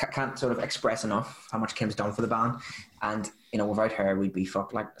can't sort of express enough how much Kim's done for the band, and without her we'd be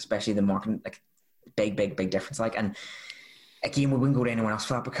fucked. Like, especially the marketing, like big difference. Like, and again, we wouldn't go to anyone else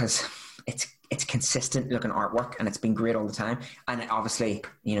for that because it's consistent looking artwork, and it's been great all the time. And obviously,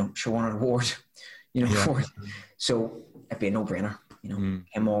 she won an award, for it, so it'd be a no-brainer.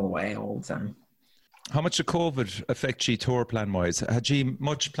 Kim all the way, all the time. How much did COVID affect you tour plan wise? Had you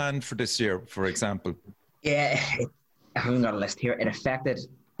much planned for this year, for example? Yeah. I haven't got a list here. It affected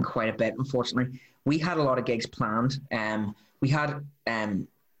quite a bit, unfortunately. We had a lot of gigs planned. We had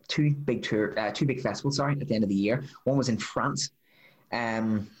two big festivals, at the end of the year. One was in France,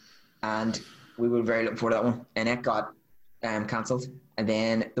 and we were very looking forward to that one, and it got cancelled. And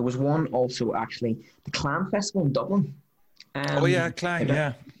then there was one also, actually, the Clan Festival in Dublin. Clan, Clan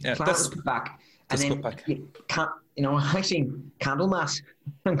was put back. And then I seen Candlemas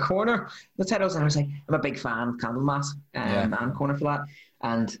and Corner. That's how I was like, I'm a big fan of Candlemas and Corner for that.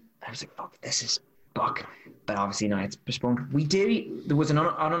 And I was like, fuck, this is fuck. But obviously now it's postponed. There was an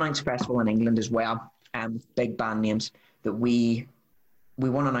unannounced festival in England as well, big band names that we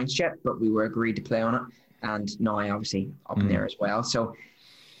won't announce yet, but we were agreed to play on it. And now obviously up in there as well. So,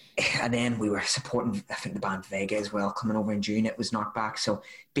 and then we were supporting, I think, the band Vega as well, coming over in June. It was knocked back. So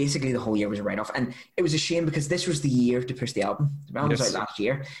basically the whole year was a write-off. And it was a shame because this was the year to push the album. The album was out last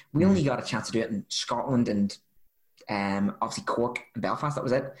year. We only got a chance to do it in Scotland and obviously Cork and Belfast. That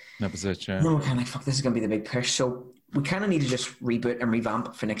was it. Yeah. No, we're kind of like, fuck, this is going to be the big push. So we kind of need to just reboot and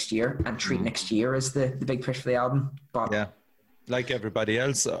revamp for next year and treat next year as the big push for the album. But yeah. Like everybody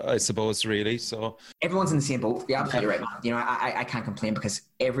else, I suppose, really. So everyone's in the same boat. Yeah, absolutely right, man. I can't complain because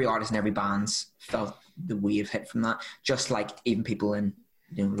every artist and every band's felt the wave hit from that. Just like even people in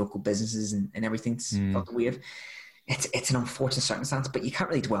local businesses and everything's felt the wave. It's an unfortunate circumstance, but you can't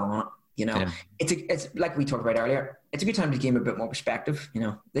really dwell on it. It's like we talked about earlier. It's a good time to give a bit more perspective.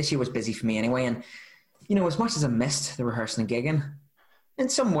 This year was busy for me anyway, and as much as I missed the rehearsal and gigging, and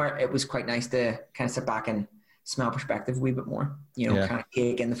somewhere it was quite nice to kind of sit back and smell perspective a wee bit more, kind of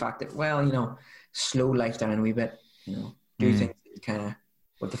take in the fact that, slow life down a wee bit, do things kind of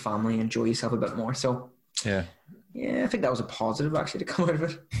with the family, enjoy yourself a bit more. So I think that was a positive actually to come out of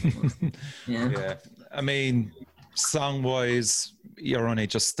it. Yeah. I mean, song wise, you're only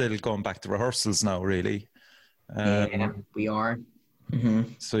just still going back to rehearsals now, really. We are.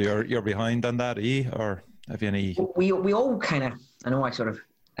 So you're behind on that, or have you any? We all kind of, I know I sort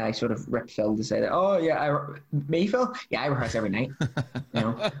of ripped Phil to say that, me, Phil? Yeah, I rehearse every night.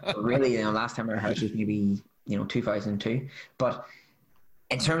 But really, last time I rehearsed was maybe, 2002. But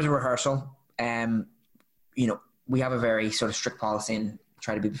in terms of rehearsal, we have a very sort of strict policy and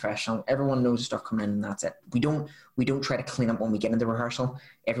try to be professional. Everyone knows the stuff coming in and that's it. We don't try to clean up when we get into rehearsal.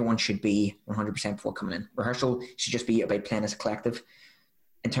 Everyone should be 100% before coming in. Rehearsal should just be about playing as a collective.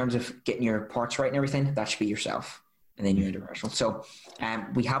 In terms of getting your parts right and everything, that should be yourself. And then you're into rehearsal. So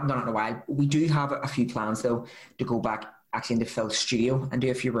we haven't done it in a while. We do have a few plans though to go back actually into Phil's studio and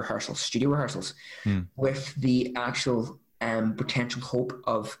do a few studio rehearsals, with the actual potential hope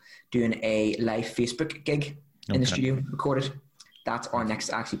of doing a live Facebook gig in the studio recorded. That's our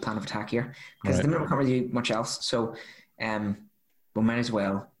next actually plan of attack here, because at the minute we can't really do much else. So we might as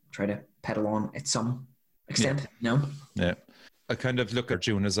well try to pedal on at some extent. Yeah. I kind of look at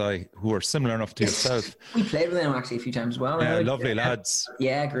June as who are similar enough to yourself. We played with them actually a few times as well. Yeah, lovely lads.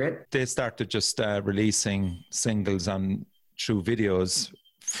 Yeah, great. They started just releasing singles on through videos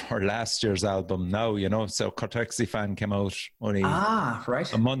for last year's album now, so Cortexi Fan came out only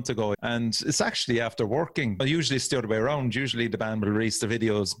a month ago, and it's actually after working. But usually it's the other way around. Usually the band will release the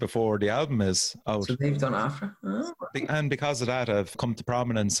videos before the album is out. So they've done after? And because of that, I've come to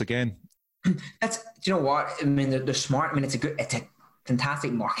prominence again. That's, do you know what? I mean, they're smart. I mean, it's a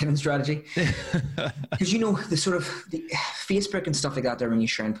fantastic marketing strategy. Because, the sort of the Facebook and stuff like that, there when you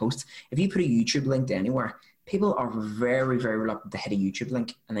share and posts, if you put a YouTube link to anywhere, people are very, very reluctant to hit a YouTube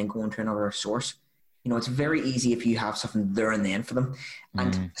link and then go into another source. It's very easy if you have something there and then for them.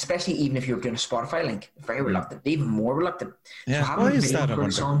 And especially even if you're doing a Spotify link, very reluctant, even more reluctant. Yeah, so why is that, I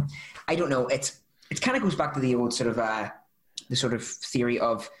wonder? Song, I don't know. It kind of goes back to the old sort of, the sort of theory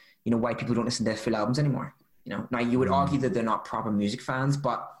of, why people don't listen to full albums anymore. Now you would argue that they're not proper music fans,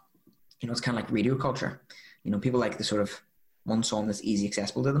 but, it's kind of like radio culture. People like the sort of one song that's easy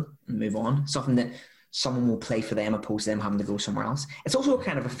accessible to them and move on. Something that someone will play for them opposed to them having to go somewhere else. It's also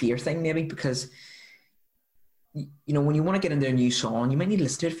kind of a fear thing maybe, because when you want to get into a new song, you might need to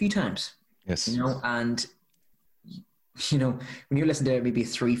listen to it a few times. Yes. And when you listen to maybe a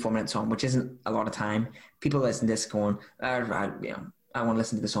 3-4 minute song, which isn't a lot of time, people listen to this going, I want to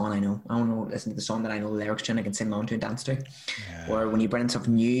listen to the song I know. I want to listen to the song that I know the lyrics to and I can sing along to and dance to. Yeah. Or when you bring in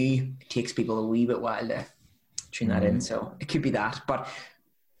something new, it takes people a wee bit while to tune that in. So it could be that, but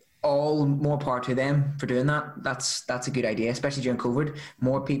all more power to them for doing that. That's a good idea, especially during COVID.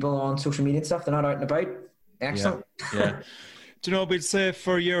 More people on social media and stuff, they're not out and about. Excellent. Yeah. Do you know what we'd say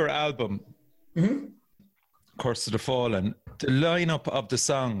for your album, Curse of the Fallen, the lineup of the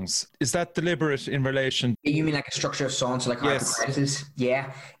songs, is that deliberate in relation? You mean like a structure of songs, so like yes.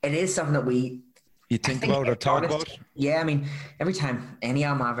 Yeah, it is something that you think about or talk about? Yeah, I mean, every time any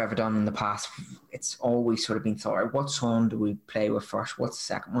album I've ever done in the past, it's always sort of been thought, right, what song do we play with first? What's the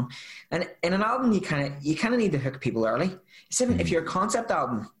second one? And in an album, you kind of need to hook people early. If you're a concept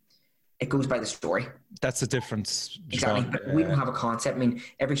album, it goes by the story. That's a difference. Exactly. But we don't have a concept. I mean,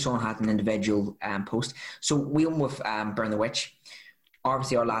 every song has an individual post. So we went with Burn the Witch.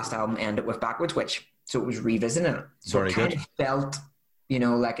 Obviously, our last album ended with Backwards Witch. So it was revisiting it. So very it kind of felt,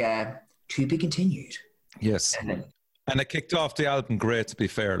 like a to be continued. Yes. And it kicked off the album great, to be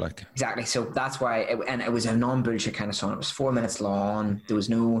fair. Exactly. So that's why, it was a non-bullshit kind of song. It was 4 minutes long. There was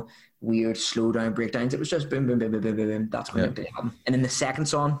no weird slow down breakdowns. It was just boom, boom, boom, boom, boom, boom, boom. That's when it did happen. And then the second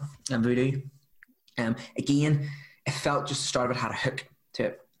song, Voodoo, again, it felt just the start of it had a hook to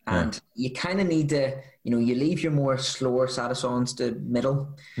it. And you kind of need to, you leave your more slower, sadder songs to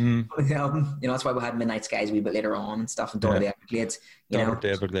middle of the album. That's why we had Midnight Skies a wee bit later on and stuff, and Daughter of the Everglades. Daughter of the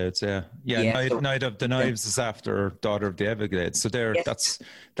Everglades, Night of the Knives is after Daughter of the Everglades. So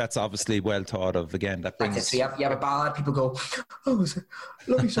that's obviously well thought of. Again, that brings. So you have a ballad. People go, "Oh, it's a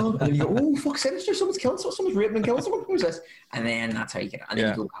lovely song," and then you go, "Oh, fuck, sinister! Someone's killed. Someone's raping and killing someone. Who's this?" And then that's how you get it. And then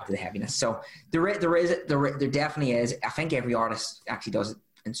you go back to the heaviness. So there definitely is. I think every artist actually does it.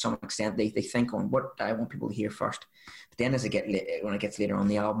 In some extent, they think on what I want people to hear first, but then when it gets later on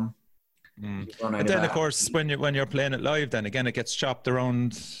the album, but then of course when you're playing it live, then again it gets chopped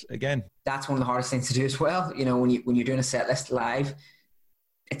around again. That's one of the hardest things to do as well. when you're doing a set list live,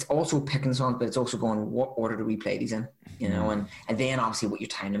 it's also picking songs, but it's also going, what order do we play these in? And then obviously what your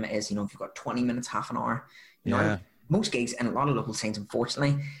time limit is. If you've got 20 minutes, half an hour, most gigs and a lot of local scenes,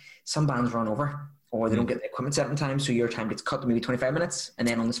 unfortunately, some bands run over. Or they don't get the equipment set in time, so your time gets cut to maybe 25 minutes, and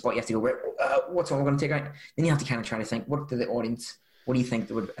then on the spot you have to go, what song we're going to take out? Then you have to kind of try to think, what do you think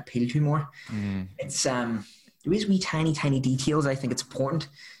that would appeal to more? It's there is wee tiny details. I think it's important,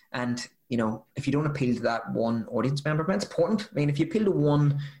 and if you don't appeal to that one audience member, it's important. I mean, if you appeal to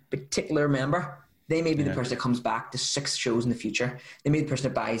one particular member, they may be the person that comes back to 6 shows in the future. They may be the person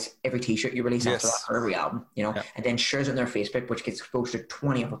that buys every T-shirt you release after that, or every album, and then shares it on their Facebook, which gets exposed to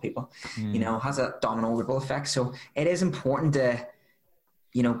 20 other people, has a domino ripple effect. So it is important to,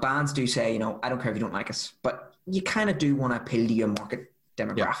 bands do say, I don't care if you don't like us, but you kind of do want to appeal to your market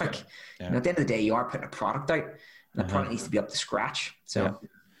demographic. At the end of the day, you are putting a product out, and the product needs to be up to scratch. So.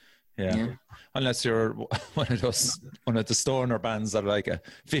 Yeah. Unless you're one of the stoner bands that are like a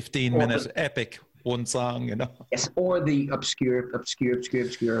 15-minute epic one song, Yes, or the obscure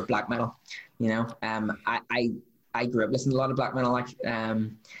black metal. I grew up listening to a lot of black metal. Like,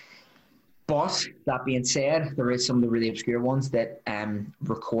 but that being said, there is some of the really obscure ones that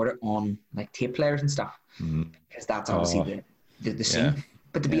record it on like tape players and stuff, because that's obviously the scene. Yeah.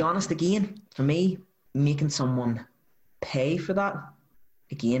 But to be honest, again, for me, making someone pay for that,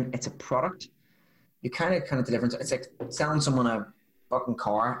 again, it's a product. You kind of deliver. It's like selling someone a fucking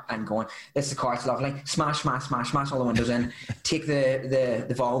car and going, this is the car, it's lovely, smash all the windows in, take the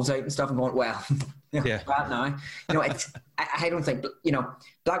valves out and stuff, and going, well, that now, you know, it's I don't think, you know,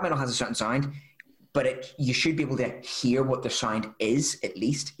 black metal has a certain sound, but you should be able to hear what the sound is, at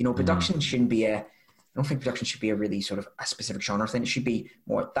least. You know, production shouldn't be I don't think production should be a really sort of a specific genre thing. It should be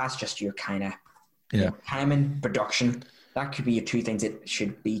more, that's just your kind of you know, timing, production. That could be your two things that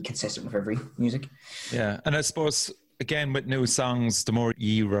should be consistent with every music. Yeah, and I suppose, again, with new songs, the more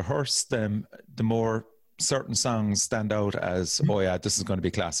you rehearse them, the more certain songs stand out as, oh yeah, this is going to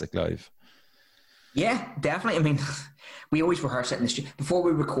be classic live. Yeah, definitely. I mean, we always rehearse it in the studio. Before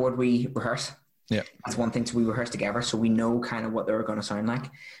we record, we rehearse. Yeah. That's one thing. So we rehearse together, so we know kind of what they're going to sound like.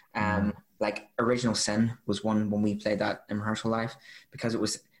 Like Original Sin was one when we played that in rehearsal live, because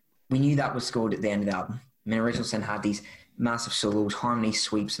we knew that was scored at the end of the album. I mean, Original Sin had these massive solos, harmony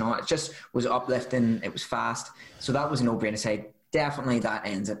sweeps and all. It just was uplifting. It was fast. So that was a no-brainer to say, definitely that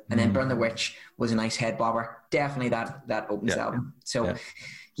ends it. And then Burn the Witch was a nice head bobber. Definitely that opens the album. So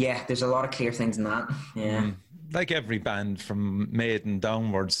yeah, there's a lot of clear things in that. Yeah. Like every band from Maiden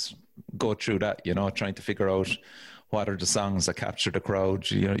downwards go through that, you know, trying to figure out what are the songs that capture the crowd.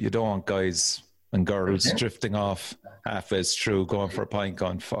 You know, you don't want guys and girls drifting off halfway through, going for a pint,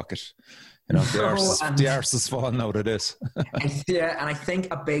 going, fuck it. You know, the arse is falling out of this. Yeah, and I think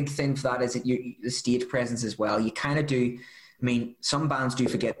a big thing for that is that the stage presence as well. You kind of do, I mean, some bands do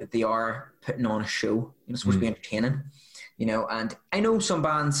forget that they are putting on a show. You know, it's supposed to be entertaining, you know, and I know some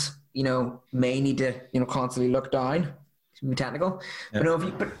bands, you know, may need to, you know, constantly look down, to be technical.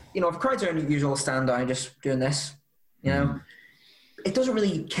 But, if crowds are unusual, stand down, just doing this, you know, it doesn't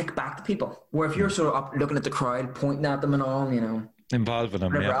really kick back to people. Where if you're sort of up looking at the crowd, pointing at them and all, you know, involving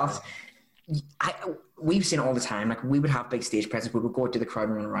them, else, we've seen it all the time. Like, we would have big stage presence, we would go to the crowd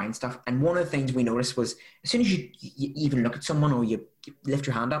and run around and stuff. And one of the things we noticed was, as soon as you even look at someone or you lift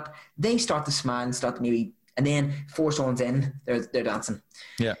your hand up, they start to smile and start to maybe, and then 4 songs in, they're dancing.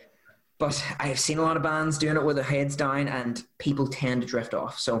 Yeah. But I've seen a lot of bands doing it with their heads down, and people tend to drift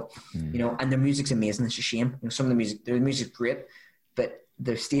off. So, you know, and their music's amazing. It's a shame. You know, some of their music's great, but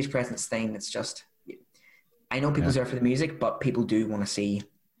their stage presence thing, it's just, I know people's there for the music, but people do want to see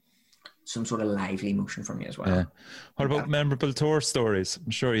some sort of lively emotion from you as well. Yeah. What about memorable tour stories?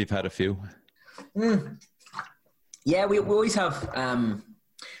 I'm sure you've had a few. Yeah, we always have a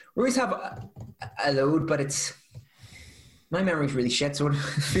load, but it's, my memory's really shit, so it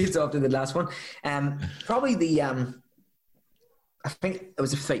feeds off to the last one. Probably the I think it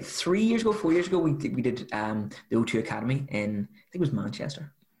was like 4 years ago, we did the O2 Academy in, I think it was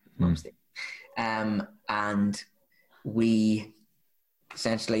Manchester, and we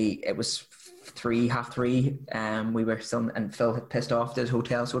essentially, it was 3:30. We were still, and Phil had pissed off to his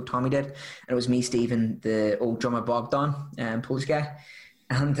hotel, so Tommy did, and it was me, Steve, and the old drummer Bogdan, Polish guy,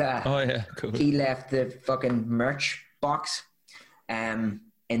 and cool. He left the fucking merch box in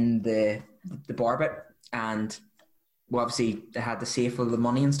the bar bit, and well, obviously they had the safe full of the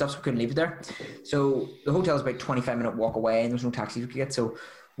money and stuff, so we couldn't leave it there. So the hotel was about 25-minute walk away, and there was no taxis we could get, so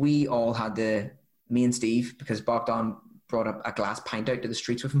we all had me and Steve, because Bogdan brought up a glass pint out to the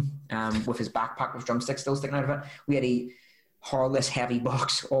streets with him, with his backpack with drumsticks still sticking out of it. We had a horrorless heavy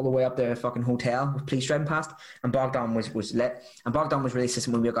box all the way up the fucking hotel with police driving past, and Bogdan was lit, and Bogdan was really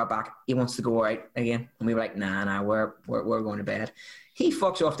insistent when we got back, he wants to go out again, and we were like, nah, we're going to bed. He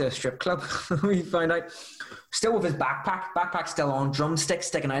fucks off to a strip club. We found out, still with his backpack still on, drumsticks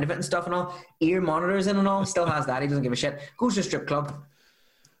sticking out of it and stuff and all, ear monitors in and all, still has that, he doesn't give a shit, goes to a strip club.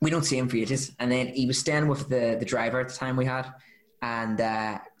 We don't see him for ages, and then he was staying with the driver at the time we had,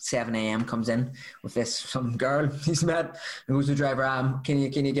 and 7 a.m. comes in with some girl he's met, and goes to the driver, can you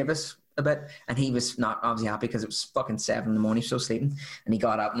give us a bit? And he was not obviously happy, because it was fucking 7 in the morning, so sleeping, and he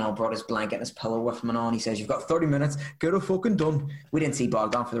got up and all, brought his blanket and his pillow with him and all, and he says, you've got 30 minutes, get it fucking done. We didn't see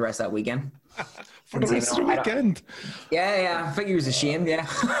Bogdan for the rest of that weekend. For the rest of the weekend? Yeah, I think he was ashamed, we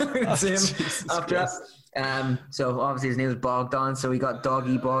didn't see him after that. So obviously his name was Bogdan, so we got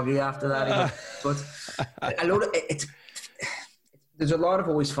Doggy Boggy after that. But a load of there's a lot of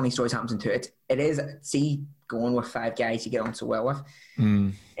always funny stories happens into it. It is, see, going with 5 guys you get on so well with.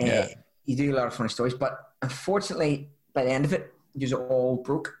 You do a lot of funny stories, but unfortunately by the end of it, you're all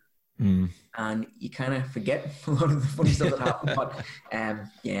broke. and you kind of forget a lot of the funny stuff that happened. But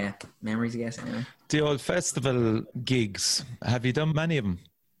yeah, memories, I guess. Anyway. The old festival gigs, have you done many of them?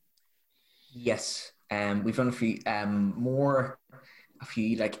 Yes, we've done a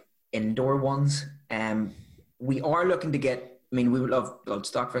few like indoor ones. We are looking to get. I mean, we would love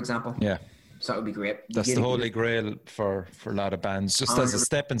Bloodstock, for example. Yeah. So that would be great. That's the holy grail for a lot of bands, just 100%. As a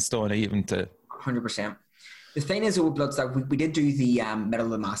stepping stone, even to 100%. The thing is with Bloodstock, we did do the Metal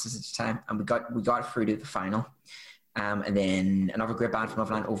of the Masses at the time, and we got through to the final. And then another great band from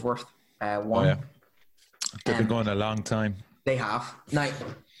Overland, Overworth, won. Oh, yeah. They've been going a long time. They have. Now,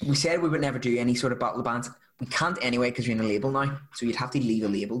 we said we would never do any sort of battle bands. We can't anyway because you're in a label now, so you'd have to leave a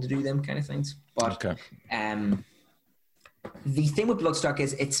label to do them kind of things. But okay. The thing with Bloodstock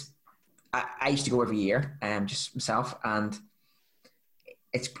is I used to go every year, just myself, and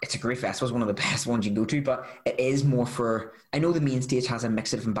it's a great festival. It's one of the best ones you can go to, but it is more for. I know the main stage has a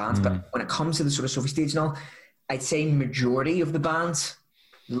mix of different bands, but when it comes to the sort of Sophie stage and all, I'd say majority of the bands,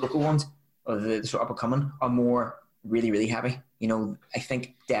 the local ones, or the sort of up and coming, are more really, really heavy. You know, I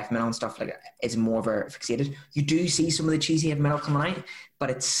think death metal and stuff like that is more of a fixated. You do see some of the cheesy heavy metal coming out, but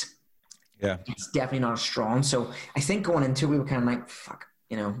it's definitely not as strong. So I think going into it, we were kind of like, fuck,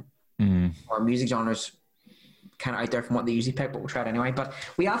 you know, our music genres kind of out there from what they usually pick, but we'll try it anyway. But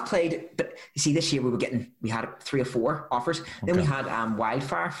we have played, but you see, this year we had 3 or 4 offers. Okay. Then we had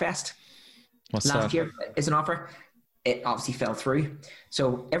Wildfire Fest. What's last that? year is an offer. It obviously fell through.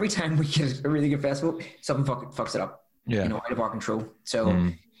 So every time we get a really good festival, something fucks it up. Yeah. You know, out of our control. So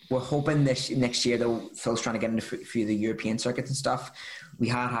we're hoping next year, though, Phil's trying to get into a few of the European circuits and stuff. We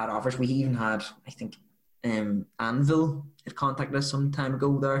had offers. We even had, I think, Anvil had contacted us some time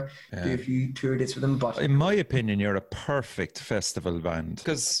ago there. Do a few tour dates with them. But in my opinion, you're a perfect festival band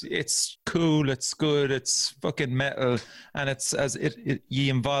because it's cool, it's good, it's fucking metal, and it's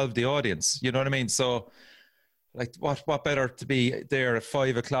you involve the audience. You know what I mean? So, like, what better to be there at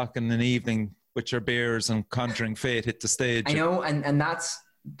 5 o'clock in the evening with your beers and Conjuring Fate hit the stage? I know, and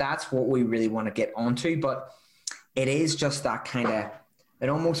that's what we really want to get onto, but it is just that kind of. It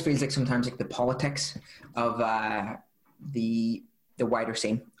almost feels like sometimes like the politics of the wider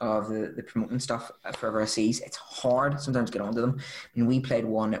scene of the promoting stuff for overseas. It's hard sometimes to get onto them. I mean, we played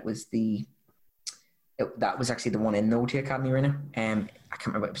one. That was that was actually the one in the OT Academy Arena. I can't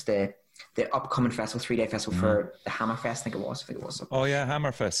remember. It was the upcoming festival, 3-day festival for the Hammerfest. I think it was. Oh yeah,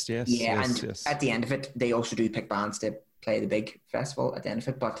 Hammerfest. Yes. Yeah, yes, and yes. At the end of it, they also do pick bands to play the big festival at the end of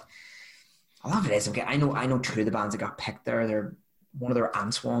it. But a lot of it is okay. I know 2 of the bands that got picked there. They're one of their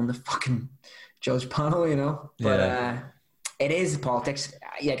ants on the fucking judge panel, you know. But it is politics.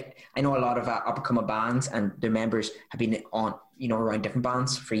 Yeah, I know a lot of up-and-coming bands, and their members have been on, you know, around different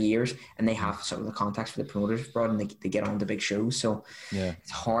bands for years, and they have sort of the contacts for the promoters abroad, and they get on the big shows. So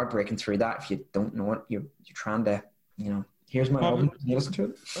it's hard breaking through that if you don't know it. You're trying to, you know, here's my album. You listen to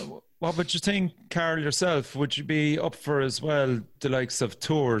it. What would you think, Karl, yourself? Would you be up for as well the likes of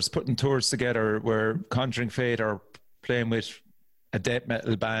tours, putting tours together where Conjuring Fate are playing with a death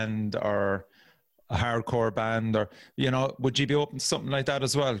metal band or a hardcore band, or, you know, would you be open to something like that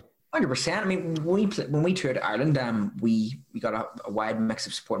as well? 100%. I mean, when we toured Ireland, we got a wide mix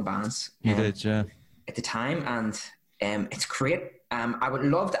of supporting bands. You did, yeah. At the time, and it's great. I would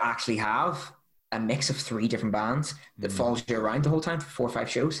love to actually have a mix of 3 different bands that follows you around the whole time for 4 or 5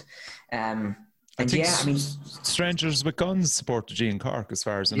 shows. I mean, Strangers with Guns supported you in Cork, as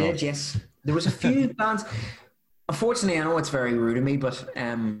far as I know. Yes. There was a few bands. Unfortunately, I know it's very rude of me, but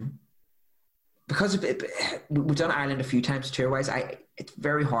because we've done Ireland a few times tour-wise, it's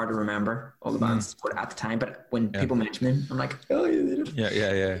very hard to remember all the bands at the time. But when people mention them, I'm like, oh, yeah, they did.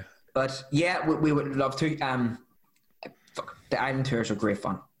 Yeah. But yeah, we would love to. The Ireland tours are great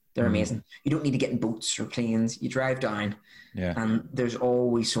fun. They're amazing. You don't need to get in boats or planes. You drive down, and there's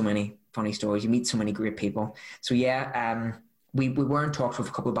always so many funny stories. You meet so many great people. So yeah, we were in talks with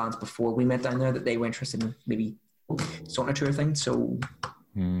a couple of bands before we met down there that they were interested in maybe starting a tour thing. So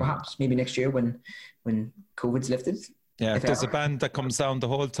perhaps maybe next year when COVID's lifted. Yeah, there's a band that comes down the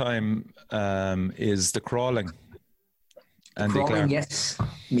whole time is The Crawling. Crawling, yes.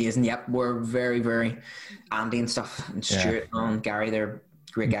 Amazing, yep. We're very, very Andy and stuff, and Stuart and Gary, they're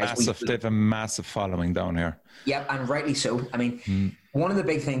great guys. They have a massive following down here. Yep, and rightly so. I mean, one of the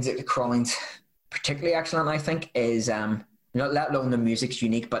big things that The Crawling's particularly excellent, I think, is not let alone the music's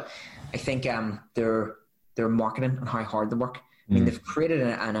unique, but I think their marketing and how hard they work. I mean, they've created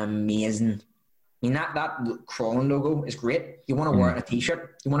an amazing. I mean, that Crawling logo is great. You want to wear it on a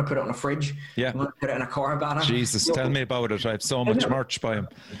T-shirt. You want to put it on a fridge. Yeah. You want to put it in a car banner. Jesus, tell me about it. I have so much merch by him.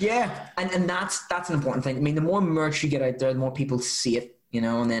 Yeah, and that's an important thing. I mean, the more merch you get out there, the more people see it, you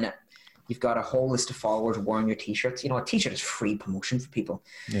know, and then You've got a whole list of followers wearing your t-shirts. You know, a t-shirt is free promotion for people.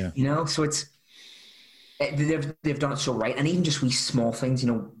 Yeah. You know, so they've done it so right. And even just wee small things, you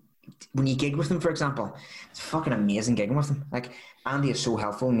know, when you gig with them, for example, it's fucking amazing gigging with them. Like, Andy is so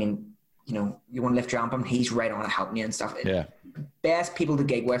helpful. I mean, you know, you want to lift your amp, he's right on it helping you and stuff. Yeah. Best people to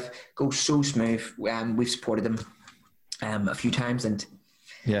gig with, go so smooth. We've supported them a few times, and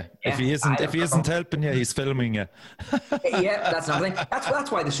if he isn't helping you, he's filming you. Yeah, that's another thing.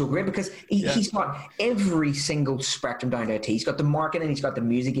 That's why they're so great, because he's got every single spectrum down to a T. He's got the marketing, he's got the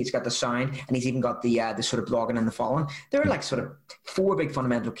music, he's got the sound, and he's even got the sort of blogging and the following. There are like sort of 4 big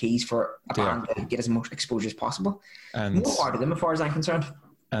fundamental keys for a band to get as much exposure as possible. And more part of them, as far as I'm concerned.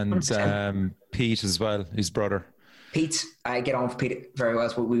 And Pete as well, his brother. Pete, I get on with Pete very well.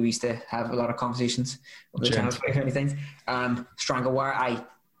 So we used to have a lot of conversations over the channels about many things. Stranglewire, I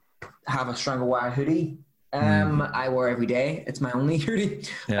have a Stranglewire hoodie. I wear every day. It's my only hoodie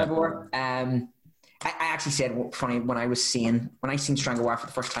I wear. I actually said, funny, when I seen Stranglewire for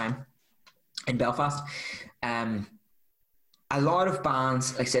the first time in Belfast, a lot of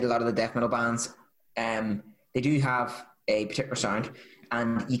bands, like I said, a lot of the death metal bands, they do have a particular sound,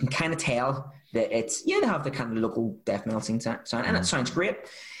 and you can kind of tell that they have the kind of local death metal scene sound, and it sounds great.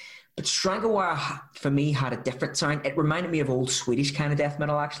 But Stranglewire, for me, had a different sound. It reminded me of old Swedish kind of death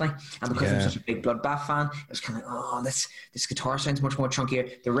metal, actually. And because I'm such a big Bloodbath fan, it was kind of like, this guitar sounds much more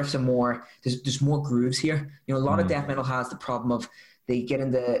chunkier. The riffs are more, there's more grooves here. You know, a lot of death metal has the problem of they get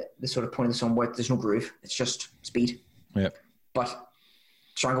in the sort of point of the song where there's no groove. It's just speed. Yeah. But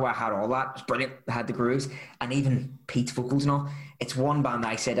Stranglewire had all that. It was brilliant. They had the grooves, and even Pete's vocals and all. It's one band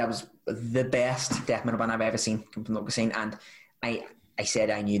that I said that was the best death metal band I've ever seen come from the local scene, and I said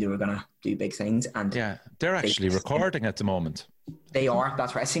I knew they were going to do big things. And they're actually recording at the moment. They are.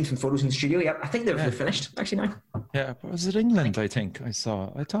 That's right. I've seen some photos in the studio. Yeah, I think they're finished actually now. Yeah, but was it England? I think I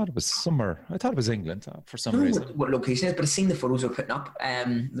saw. I thought it was somewhere. I thought it was England for some reason. What location it is, but I've seen the photos they're putting up.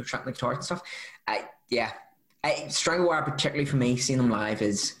 They're tracking the guitars and stuff. Stranglewire, particularly for me, seeing them live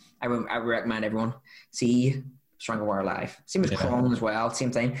is I recommend everyone see Stranglewire live. Same with Clone as well.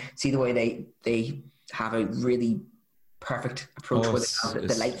 Same thing. See the way they have a really perfect approach with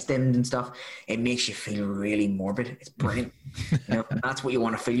the lights dimmed and stuff. It makes you feel really morbid. It's brilliant. You know, that's what you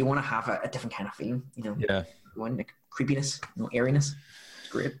want to feel. You want to have a different kind of feeling. You know, you want like creepiness, airiness.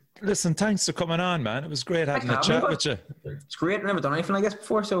 It's great. Listen, thanks for coming on, man. It was great having a chat with you. It's great. I've never done anything like this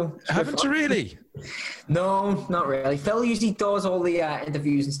before, so haven't you really? No, not really. Phil usually does all the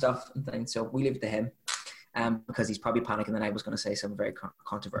interviews and stuff and things, so we leave it to him. Because he's probably panicking that I was going to say something very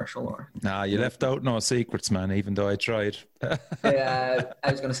controversial. Nah, you left out no secrets, man, even though I tried. I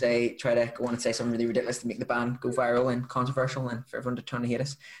was going to try to go on and say something really ridiculous to make the band go viral and controversial and for everyone to turn to hate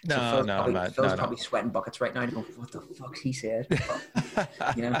us. Phil's probably sweating buckets right now to go, what the fuck he said? But,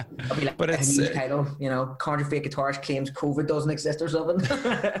 you know, I'll be like, but it's a title, you know, Conjuring Fate guitarist claims COVID doesn't exist or something.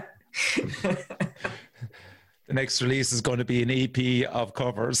 The next release is going to be an EP of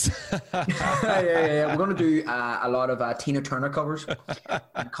covers. Yeah. We're going to do a lot of Tina Turner covers.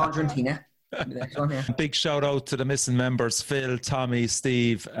 Conjuring Tina. The next one, yeah. Big shout out to the missing members: Phil, Tommy,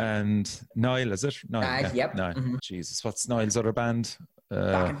 Steve, and Niall. Is it? Niall. Yep. Niall. Mm-hmm. Jesus, what's Niall's other band?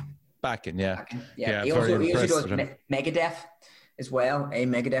 Backing. Yeah. Yeah. He also does Megadeth as well. A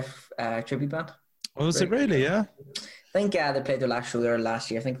Megadeth tribute band. Oh, is it really? Yeah. I think they played their last show there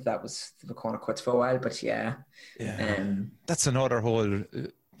last year. I think that was the corner quits for a while, but yeah. That's another whole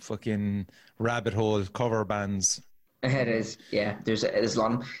fucking rabbit hole, cover bands. It is, yeah. There's a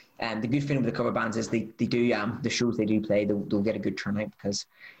lot of them. And the good feeling with the cover bands is they do the shows they do play, they'll get a good turnout, because,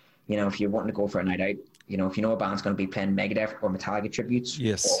 you know, if you're wanting to go for a night out, you know, if you know a band's going to be playing Megadeth or Metallica tributes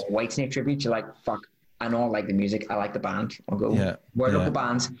or Whitesnake tributes, you're like, fuck, I know I like the music, I like the band, I'll go. We're local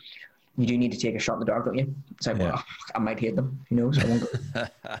bands. You do need to take a shot in the dark, don't you? It's like, well, I might hate them. Who knows? I won't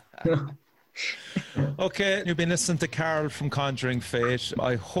go. Okay, you've been listening to Karl from Conjuring Fate.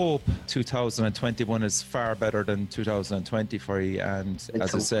 I hope 2021 is far better than 2020 for you. And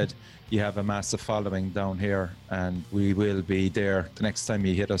as I said, you have a massive following down here, and we will be there the next time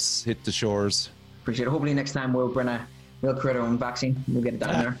you hit the shores. Appreciate it. Hopefully next time we'll create our own vaccine. We'll get it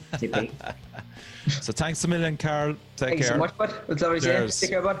down there. So thanks a million, Karl. Take care. Thanks so much, bud. It's lovely to see you. Take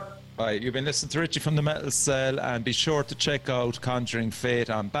care, bud. Right, you've been listening to Richie from the Metal Cell, and be sure to check out Conjuring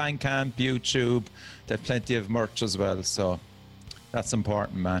Fate on Bandcamp, YouTube. They have plenty of merch as well, so that's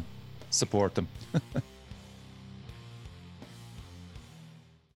important, man. Support them.